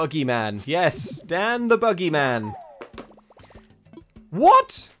 the boogeyman. Yes, Dan the boogeyman.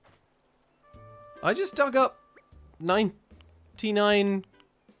 What? I just dug up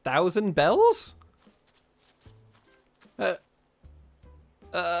 99,000 bells?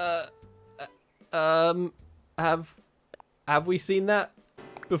 Have we seen that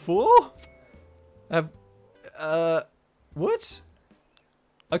before? What?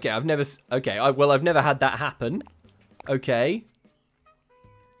 Okay, I've never... Okay, I've never had that happen. Okay.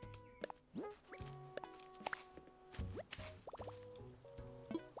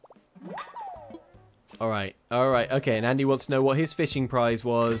 Alright, alright, okay, and Andy wants to know what his fishing prize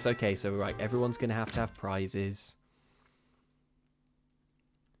was. Okay, so right, everyone's going to have prizes.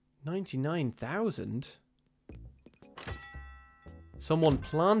 99,000? Someone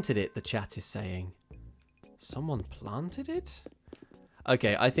planted it, the chat is saying. Someone planted it?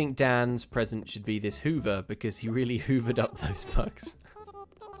 Okay, I think Dan's present should be this Hoover, because he really hoovered up those bugs.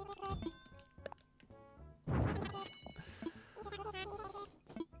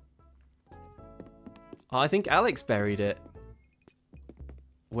 I think Alex buried it.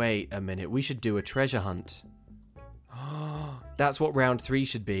 Wait a minute, we should do a treasure hunt. That's what round 3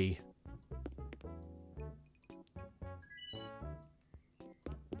 should be.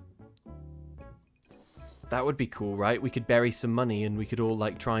 That would be cool, right? We could bury some money and we could all,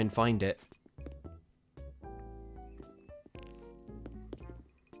 like, try and find it.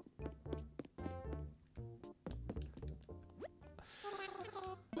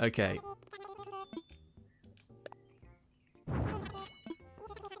 Okay.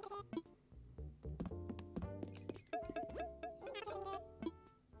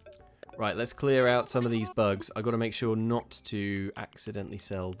 Right, let's clear out some of these bugs. I've got to make sure not to accidentally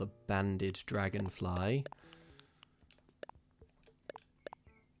sell the banded dragonfly.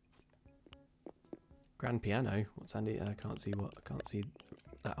 Grand piano. What's Andy? I can't see what. I can't see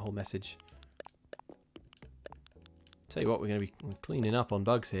that whole message. Tell you what, we're going to be cleaning up on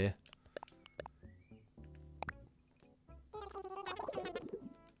bugs here.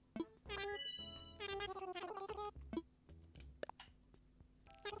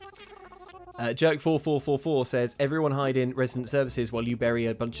 Jerk4444 says, everyone hide in resident services while you bury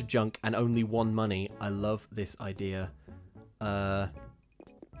a bunch of junk and only 1 money. I love this idea.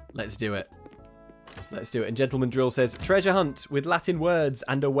 Let's do it. Let's do it. And Gentleman Drill says, treasure hunt with Latin words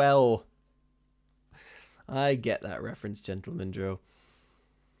and a well. I get that reference, Gentleman Drill.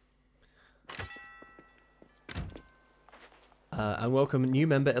 And welcome new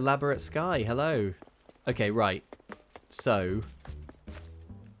member Elaborate Sky. Hello. Okay, right. So...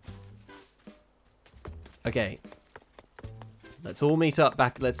 Okay. Let's all meet up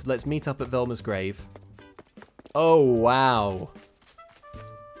back. Let's meet up at Velma's grave. Oh, wow.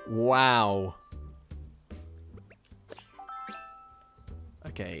 Wow.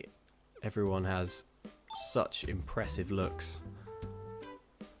 Okay. Everyone has such impressive looks.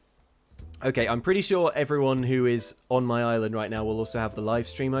 Okay, I'm pretty sure everyone who is on my island right now will also have the live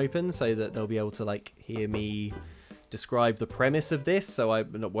stream open so that they'll be able to, like, hear me describe the premise of this, so I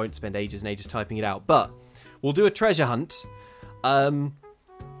won't spend ages and ages typing it out. But we'll do a treasure hunt.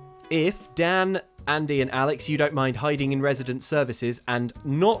 If Dan, Andy, and Alex, you don't mind hiding in resident services and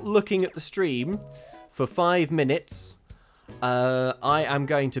not looking at the stream for 5 minutes, I am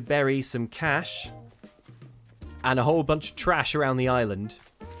going to bury some cash and a whole bunch of trash around the island.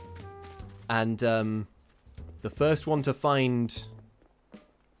 And the first one to find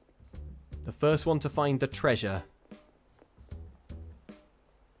the treasure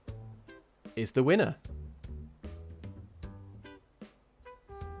is the winner.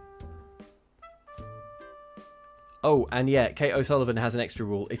 Oh, and yeah, Kate O'Sullivan has an extra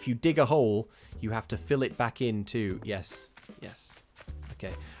rule. If you dig a hole, you have to fill it back in too. Yes, yes.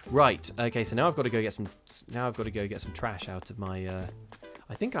 Okay, right. Okay, so now I've got to go get some. Now I've got to go get some trash out of my.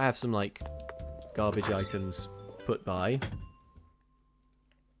 I think I have some like garbage items put by.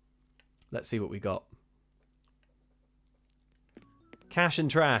 Let's see what we got. Cash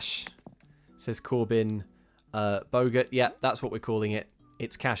and trash, says Corbin. Bogut. Yeah, that's what we're calling it.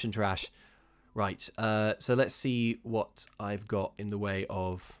 It's cash and trash. Right, so let's see what I've got in the way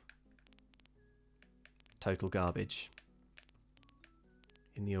of total garbage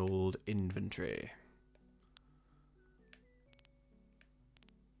in the old inventory.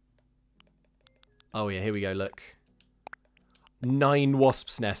 Oh yeah, here we go, look. 9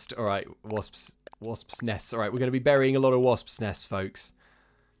 wasps' nest. Alright, wasps nests. Alright, we're going to be burying a lot of wasps' nests, folks.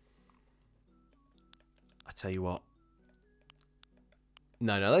 I tell you what.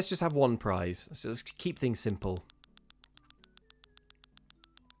 No, let's just have 1 prize. Let's keep things simple.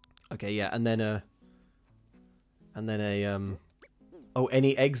 Okay, yeah, and then a... Oh,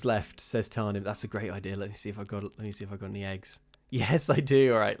 any eggs left, says Tarnim. That's a great idea. Let me see if I've got any eggs. Yes, I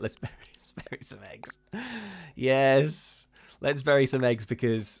do. All right, let's bury some eggs. Yes. Let's bury some eggs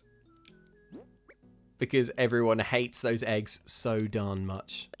because everyone hates those eggs so darn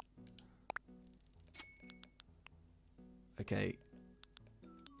much. Okay.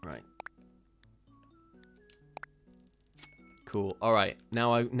 Right. Cool. All right.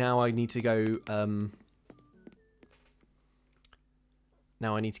 Now I need to go.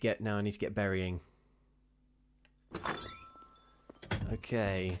 Now I need to get burying.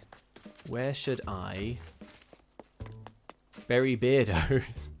 Okay. Where should I bury Beardos?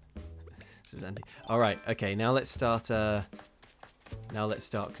 This is Andy. All right. Okay. Now let's start. Now let's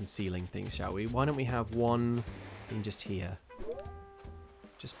start concealing things, shall we? Why don't we have one thing just here,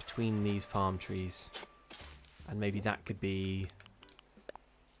 just between these palm trees, and maybe that could be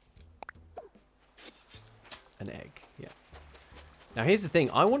an egg. Yeah. Now here's the thing.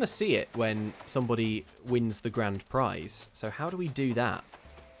 I want to see it when somebody wins the grand prize. So how do we do that?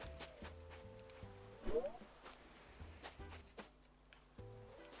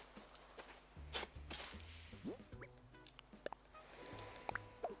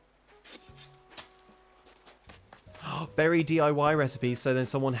 Berry DIY recipes, so then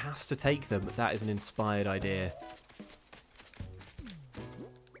someone has to take them. That is an inspired idea.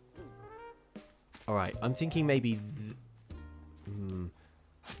 Alright, I'm thinking maybe...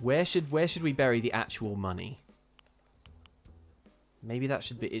 Where should we bury the actual money? Maybe that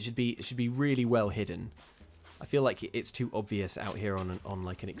should be... It should be really well hidden. I feel like it's too obvious out here on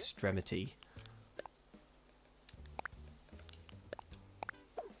like an extremity.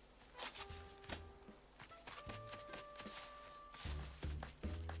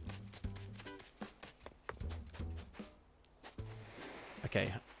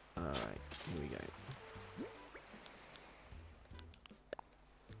 Okay, alright, here we go.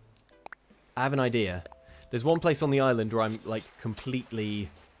 I have an idea. There's one place on the island where I'm, like, completely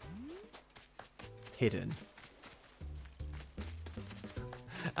hidden.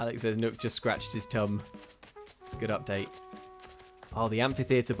 Alex says Nook just scratched his tum. It's a good update. Oh, the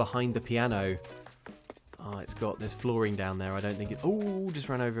amphitheatre behind the piano. Oh, it's got this flooring down there. I don't think it... Oh, just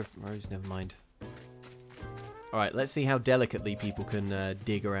ran over Rose, never mind. Alright, let's see how delicately people can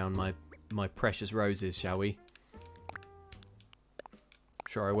dig around my precious roses, shall we?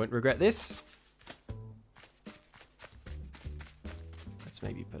 Sure, I won't regret this. Let's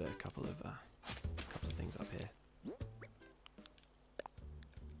maybe put a couple of things up here.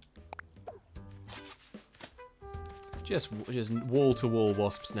 Just wall-to-wall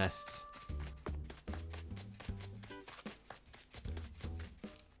wasps' nests.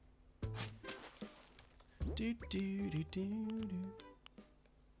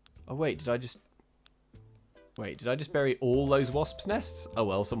 Oh wait, did I just bury all those wasps' nests? Oh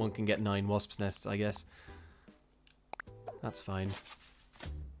well, someone can get 9 wasps' nests, I guess. That's fine.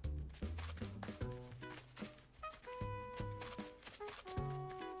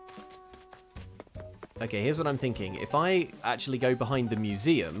 Okay, here's what I'm thinking. If I actually go behind the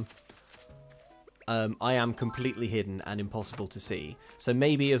museum, I am completely hidden and impossible to see. So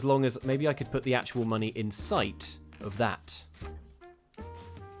maybe maybe I could put the actual money in sight of that.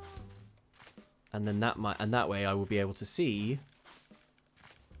 And then that way I will be able to see.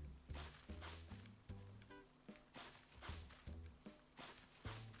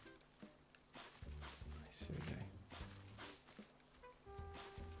 Nice, here we go.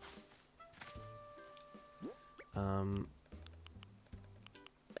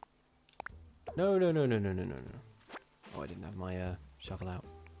 No. Oh, I didn't have my shovel out.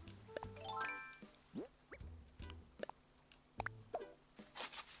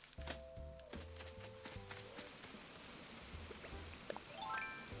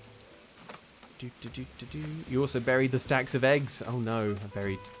 You also buried the stacks of eggs. Oh no, I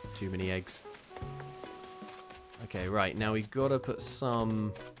buried too many eggs. Okay, right, now we've got to put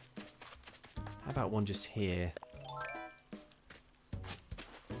some... How about one just here?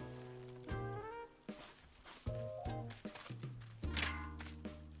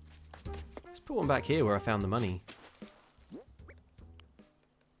 Let's put one back here where I found the money. Let's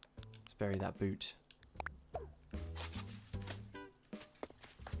bury that boot.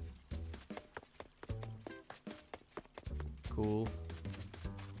 Cool.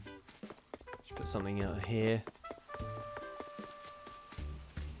 Just put something out here.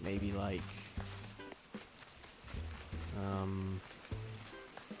 Maybe like...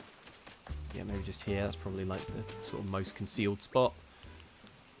 yeah, maybe just here. That's probably like the sort of most concealed spot.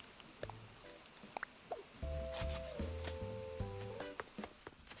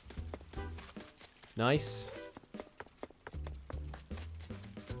 Nice.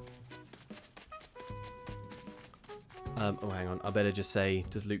 Oh, hang on. I better just say,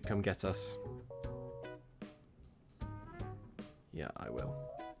 does Luke come get us? Yeah, I will.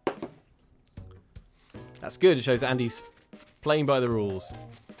 That's good. It shows Andy's playing by the rules.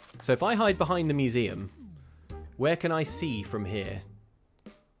 So if I hide behind the museum, Where can I see from here?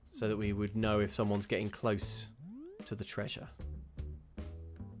 So that we would know if someone's getting close to the treasure.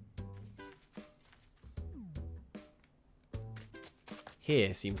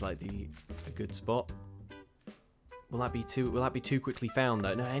 Here seems like a good spot. Will that be too quickly found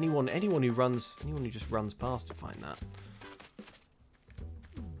though? No, anyone who just runs past to find that.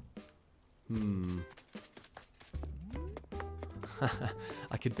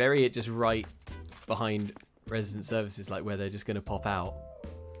 I could bury it just right behind resident services, like where they're just going to pop out.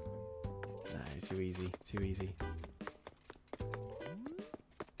 No, too easy, too easy.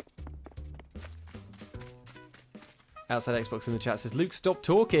 Outside Xbox in the chat says, Luke, stop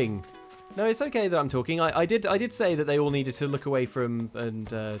talking. No, it's okay that I'm talking. I did say that they all needed to look away from and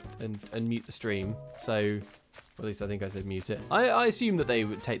mute the stream. So, or at least I think I said mute it. I assume that they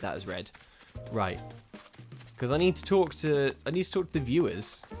would take that as read, right? Because I need to talk to the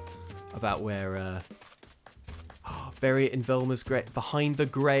viewers about where. Bury it in Velma's grave, behind the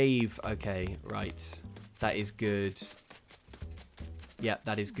grave. Okay, right. That is good. Yeah,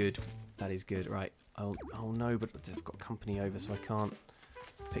 that is good. That is good. Right. Oh no, but I've got company over, so I can't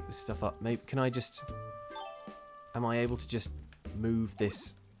pick this stuff up. Maybe can I just? Am I able to just move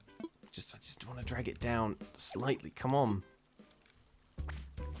this? I just want to drag it down slightly. Come on.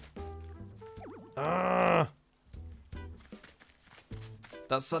 Ah!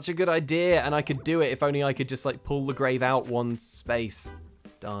 That's such a good idea, and I could do it if only I could just like pull the grave out one space.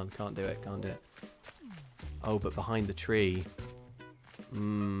 Darn, can't do it, can't do it. Oh, but behind the tree.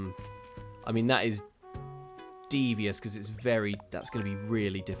 I mean, that is devious because it's that's going to be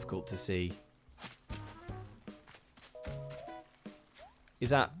really difficult to see. Is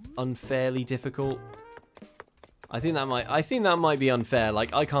that unfairly difficult? I think that might be unfair.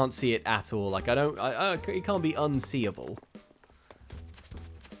 Like, I can't see it at all. Like, it can't be unseeable.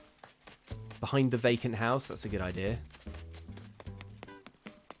 Behind the vacant house, that's a good idea.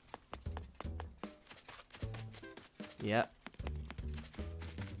 Yep.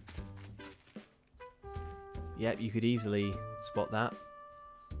 Yep, you could easily spot that.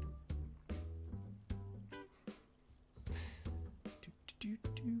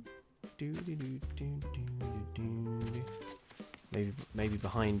 Maybe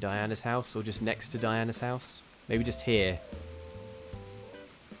behind Diana's house, or just next to Diana's house. Maybe just here.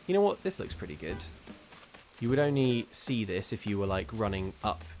 You know what? This looks pretty good. You would only see this if you were like running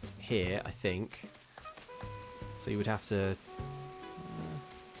up here, I think. So you would have to...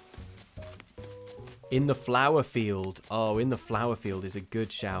 In the flower field. Oh, in the flower field is a good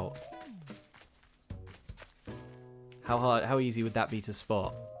shout. How easy would that be to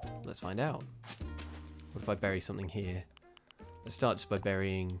spot? Let's find out. What if I bury something here? Let's start just by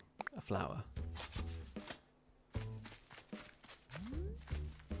burying a flower.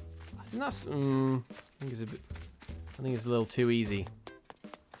 I think that's... I think it's a little too easy.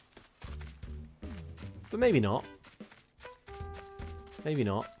 But maybe not. Maybe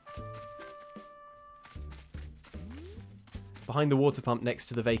not. Behind the water pump next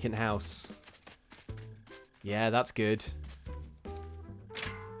to the vacant house. Yeah, that's good.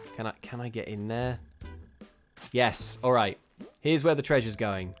 Can I get in there? Yes. All right. Here's where the treasure's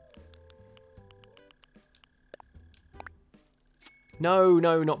going. No,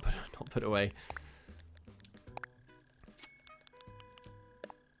 not put away.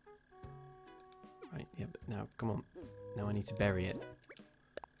 Right, yeah, but now, come on. Now I need to bury it.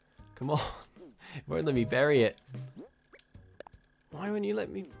 Come on. It won't let me bury it. Why won't you let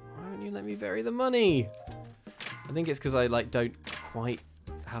me bury the money? I think it's because I like don't quite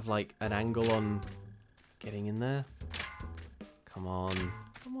have like an angle on getting in there. Come on.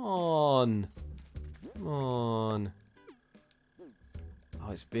 Come on. Come on.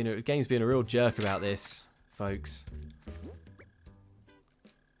 Oh, the game's been a real jerk about this, folks.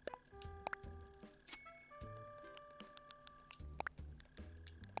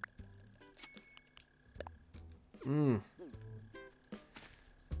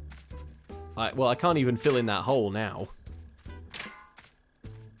 Well, I can't even fill in that hole now.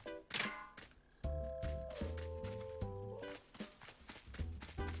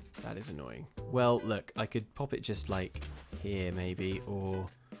 That is annoying. Well, look, I could pop it just like here maybe, or...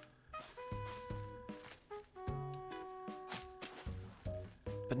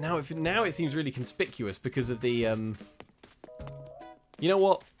 But now it seems really conspicuous because of the... You know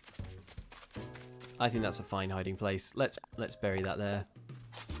what? I think that's a fine hiding place. Let's bury that there.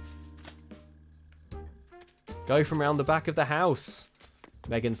 Go from round the back of the house,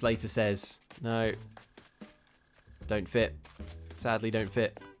 Megan Slater says. No. Don't fit. Sadly, don't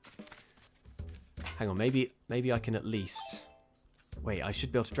fit. Hang on, maybe I can at least... Wait, I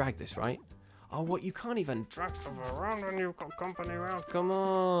should be able to drag this, right? Oh, what? You can't even Drag stuff around when you've got company around. Come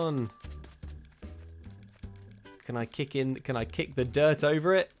on. Can I kick the dirt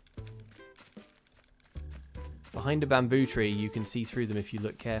over it? Behind a bamboo tree, you can see through them if you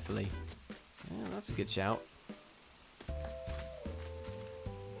look carefully. Yeah, that's a good shout.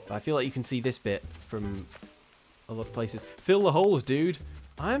 But I feel like you can see this bit from a lot of places. Fill the holes, dude.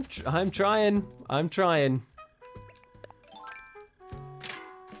 I'm trying. I'm trying.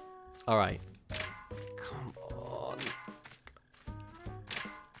 All right. Come on.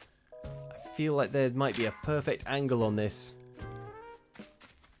 I feel like there might be a perfect angle on this.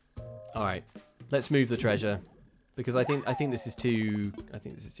 All right. Let's move the treasure because I think this is too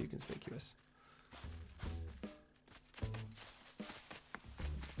conspicuous.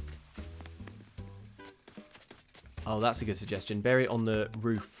 Oh, that's a good suggestion. Bury it on the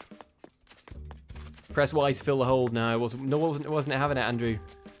roof. Press Y to fill the hole. No, it wasn't having it, Andrew.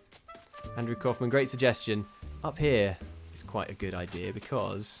 Andrew Kaufman, great suggestion. Up here is quite a good idea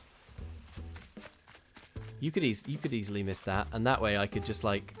because you could easily miss that, and that way I could just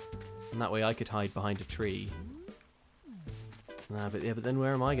like, and that way I could hide behind a tree. Nah, but then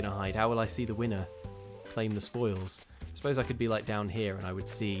where am I going to hide? How will I see the winner claim the spoils? I suppose I could be like down here, and I would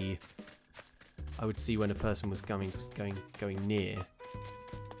see when a person was going near.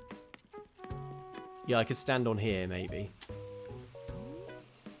 Yeah, I could stand on here maybe.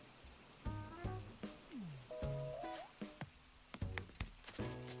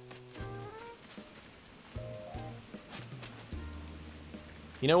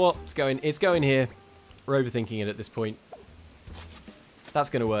 You know what? It's going here. We're overthinking it at this point. That's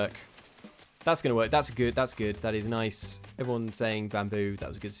gonna work. That's gonna work. That's good. That's good. That is nice. Everyone saying bamboo. That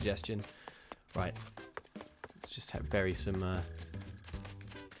was a good suggestion. Right. Let's just bury some.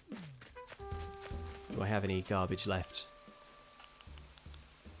 Do I have any garbage left?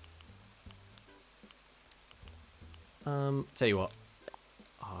 Tell you what.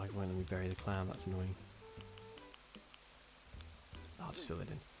 Oh, it won't let me bury the clown. That's annoying. I'll just fill it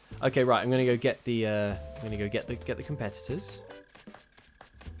in. Okay, right. I'm gonna go get the. I'm gonna go get the competitors,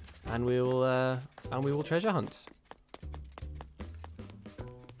 and we will treasure hunt.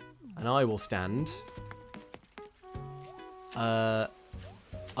 And I will stand. I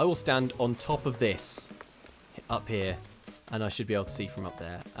will stand on top of this, up here, and I should be able to see from up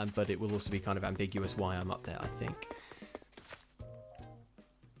there. But it will also be kind of ambiguous why I'm up there, I think.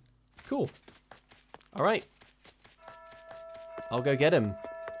 Cool. All right. I'll go get him.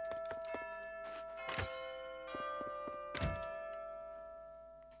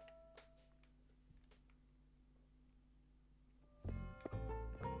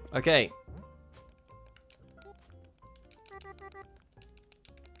 Okay.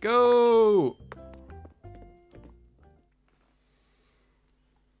 Go!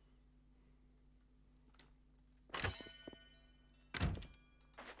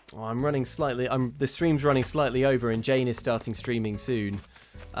 Oh, I'm running slightly. The stream's running slightly over, and Jane is starting streaming soon.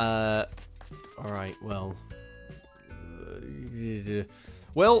 All right. Well.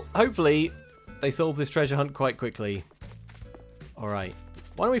 Well, hopefully they solve this treasure hunt quite quickly. All right.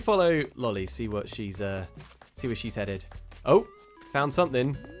 Why don't we follow Lolly? See where she's headed. Oh, found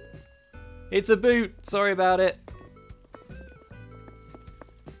something. It's a boot. Sorry about it.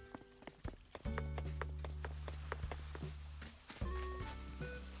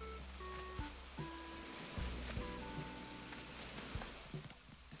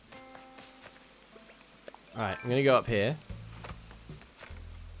 Alright, I'm going to go up here.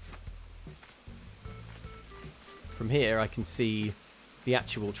 From here, I can see the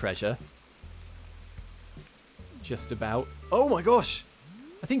actual treasure. Just about. Oh my gosh!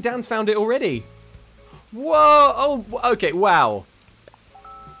 I think Dan's found it already. Whoa! Oh, okay, wow.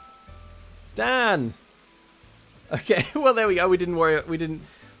 Dan! Okay, well, there we go. We didn't worry. We didn't.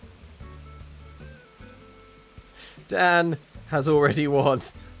 Dan has already won.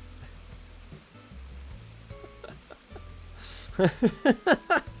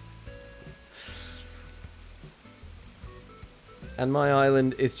 And my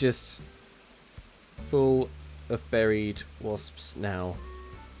island is just full of buried wasps now.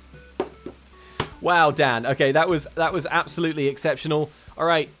 Wow, Dan. Okay, that was absolutely exceptional. All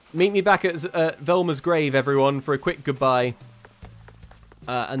right, meet me back at Velma's grave, everyone, for a quick goodbye.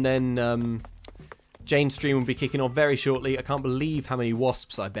 And then Jane's stream will be kicking off very shortly. I can't believe how many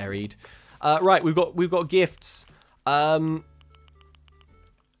wasps I buried. Right, we've got gifts.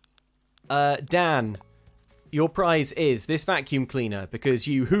 Dan, your prize is this vacuum cleaner because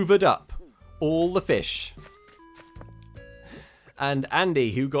you hoovered up all the fish. And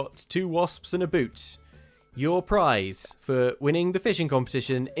Andy, who got 2 wasps and a boot, your prize for winning the fishing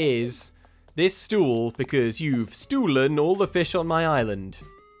competition is this stool because you've stolen all the fish on my island.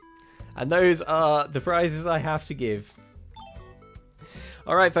 And those are the prizes I have to give.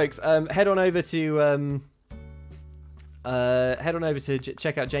 Alright, folks, head on over to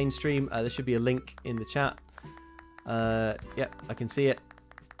check out Jane's stream. There should be a link in the chat. Yep, I can see it.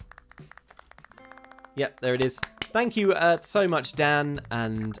 Yep, there it is. Thank you so much, Dan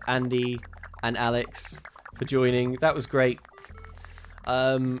and Andy and Alex, for joining. That was great. Head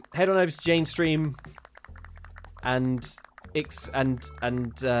on over to Jane's stream and what's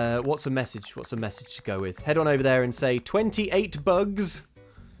a message? What's a message to go with? Head on over there and say 28 bugs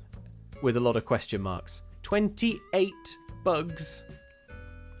with a lot of question marks. 28 bugs.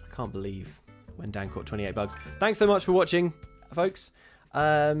 I can't believe when Dan caught 28 bugs. Thanks so much for watching, folks.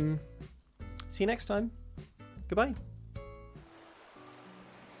 See you next time. Goodbye.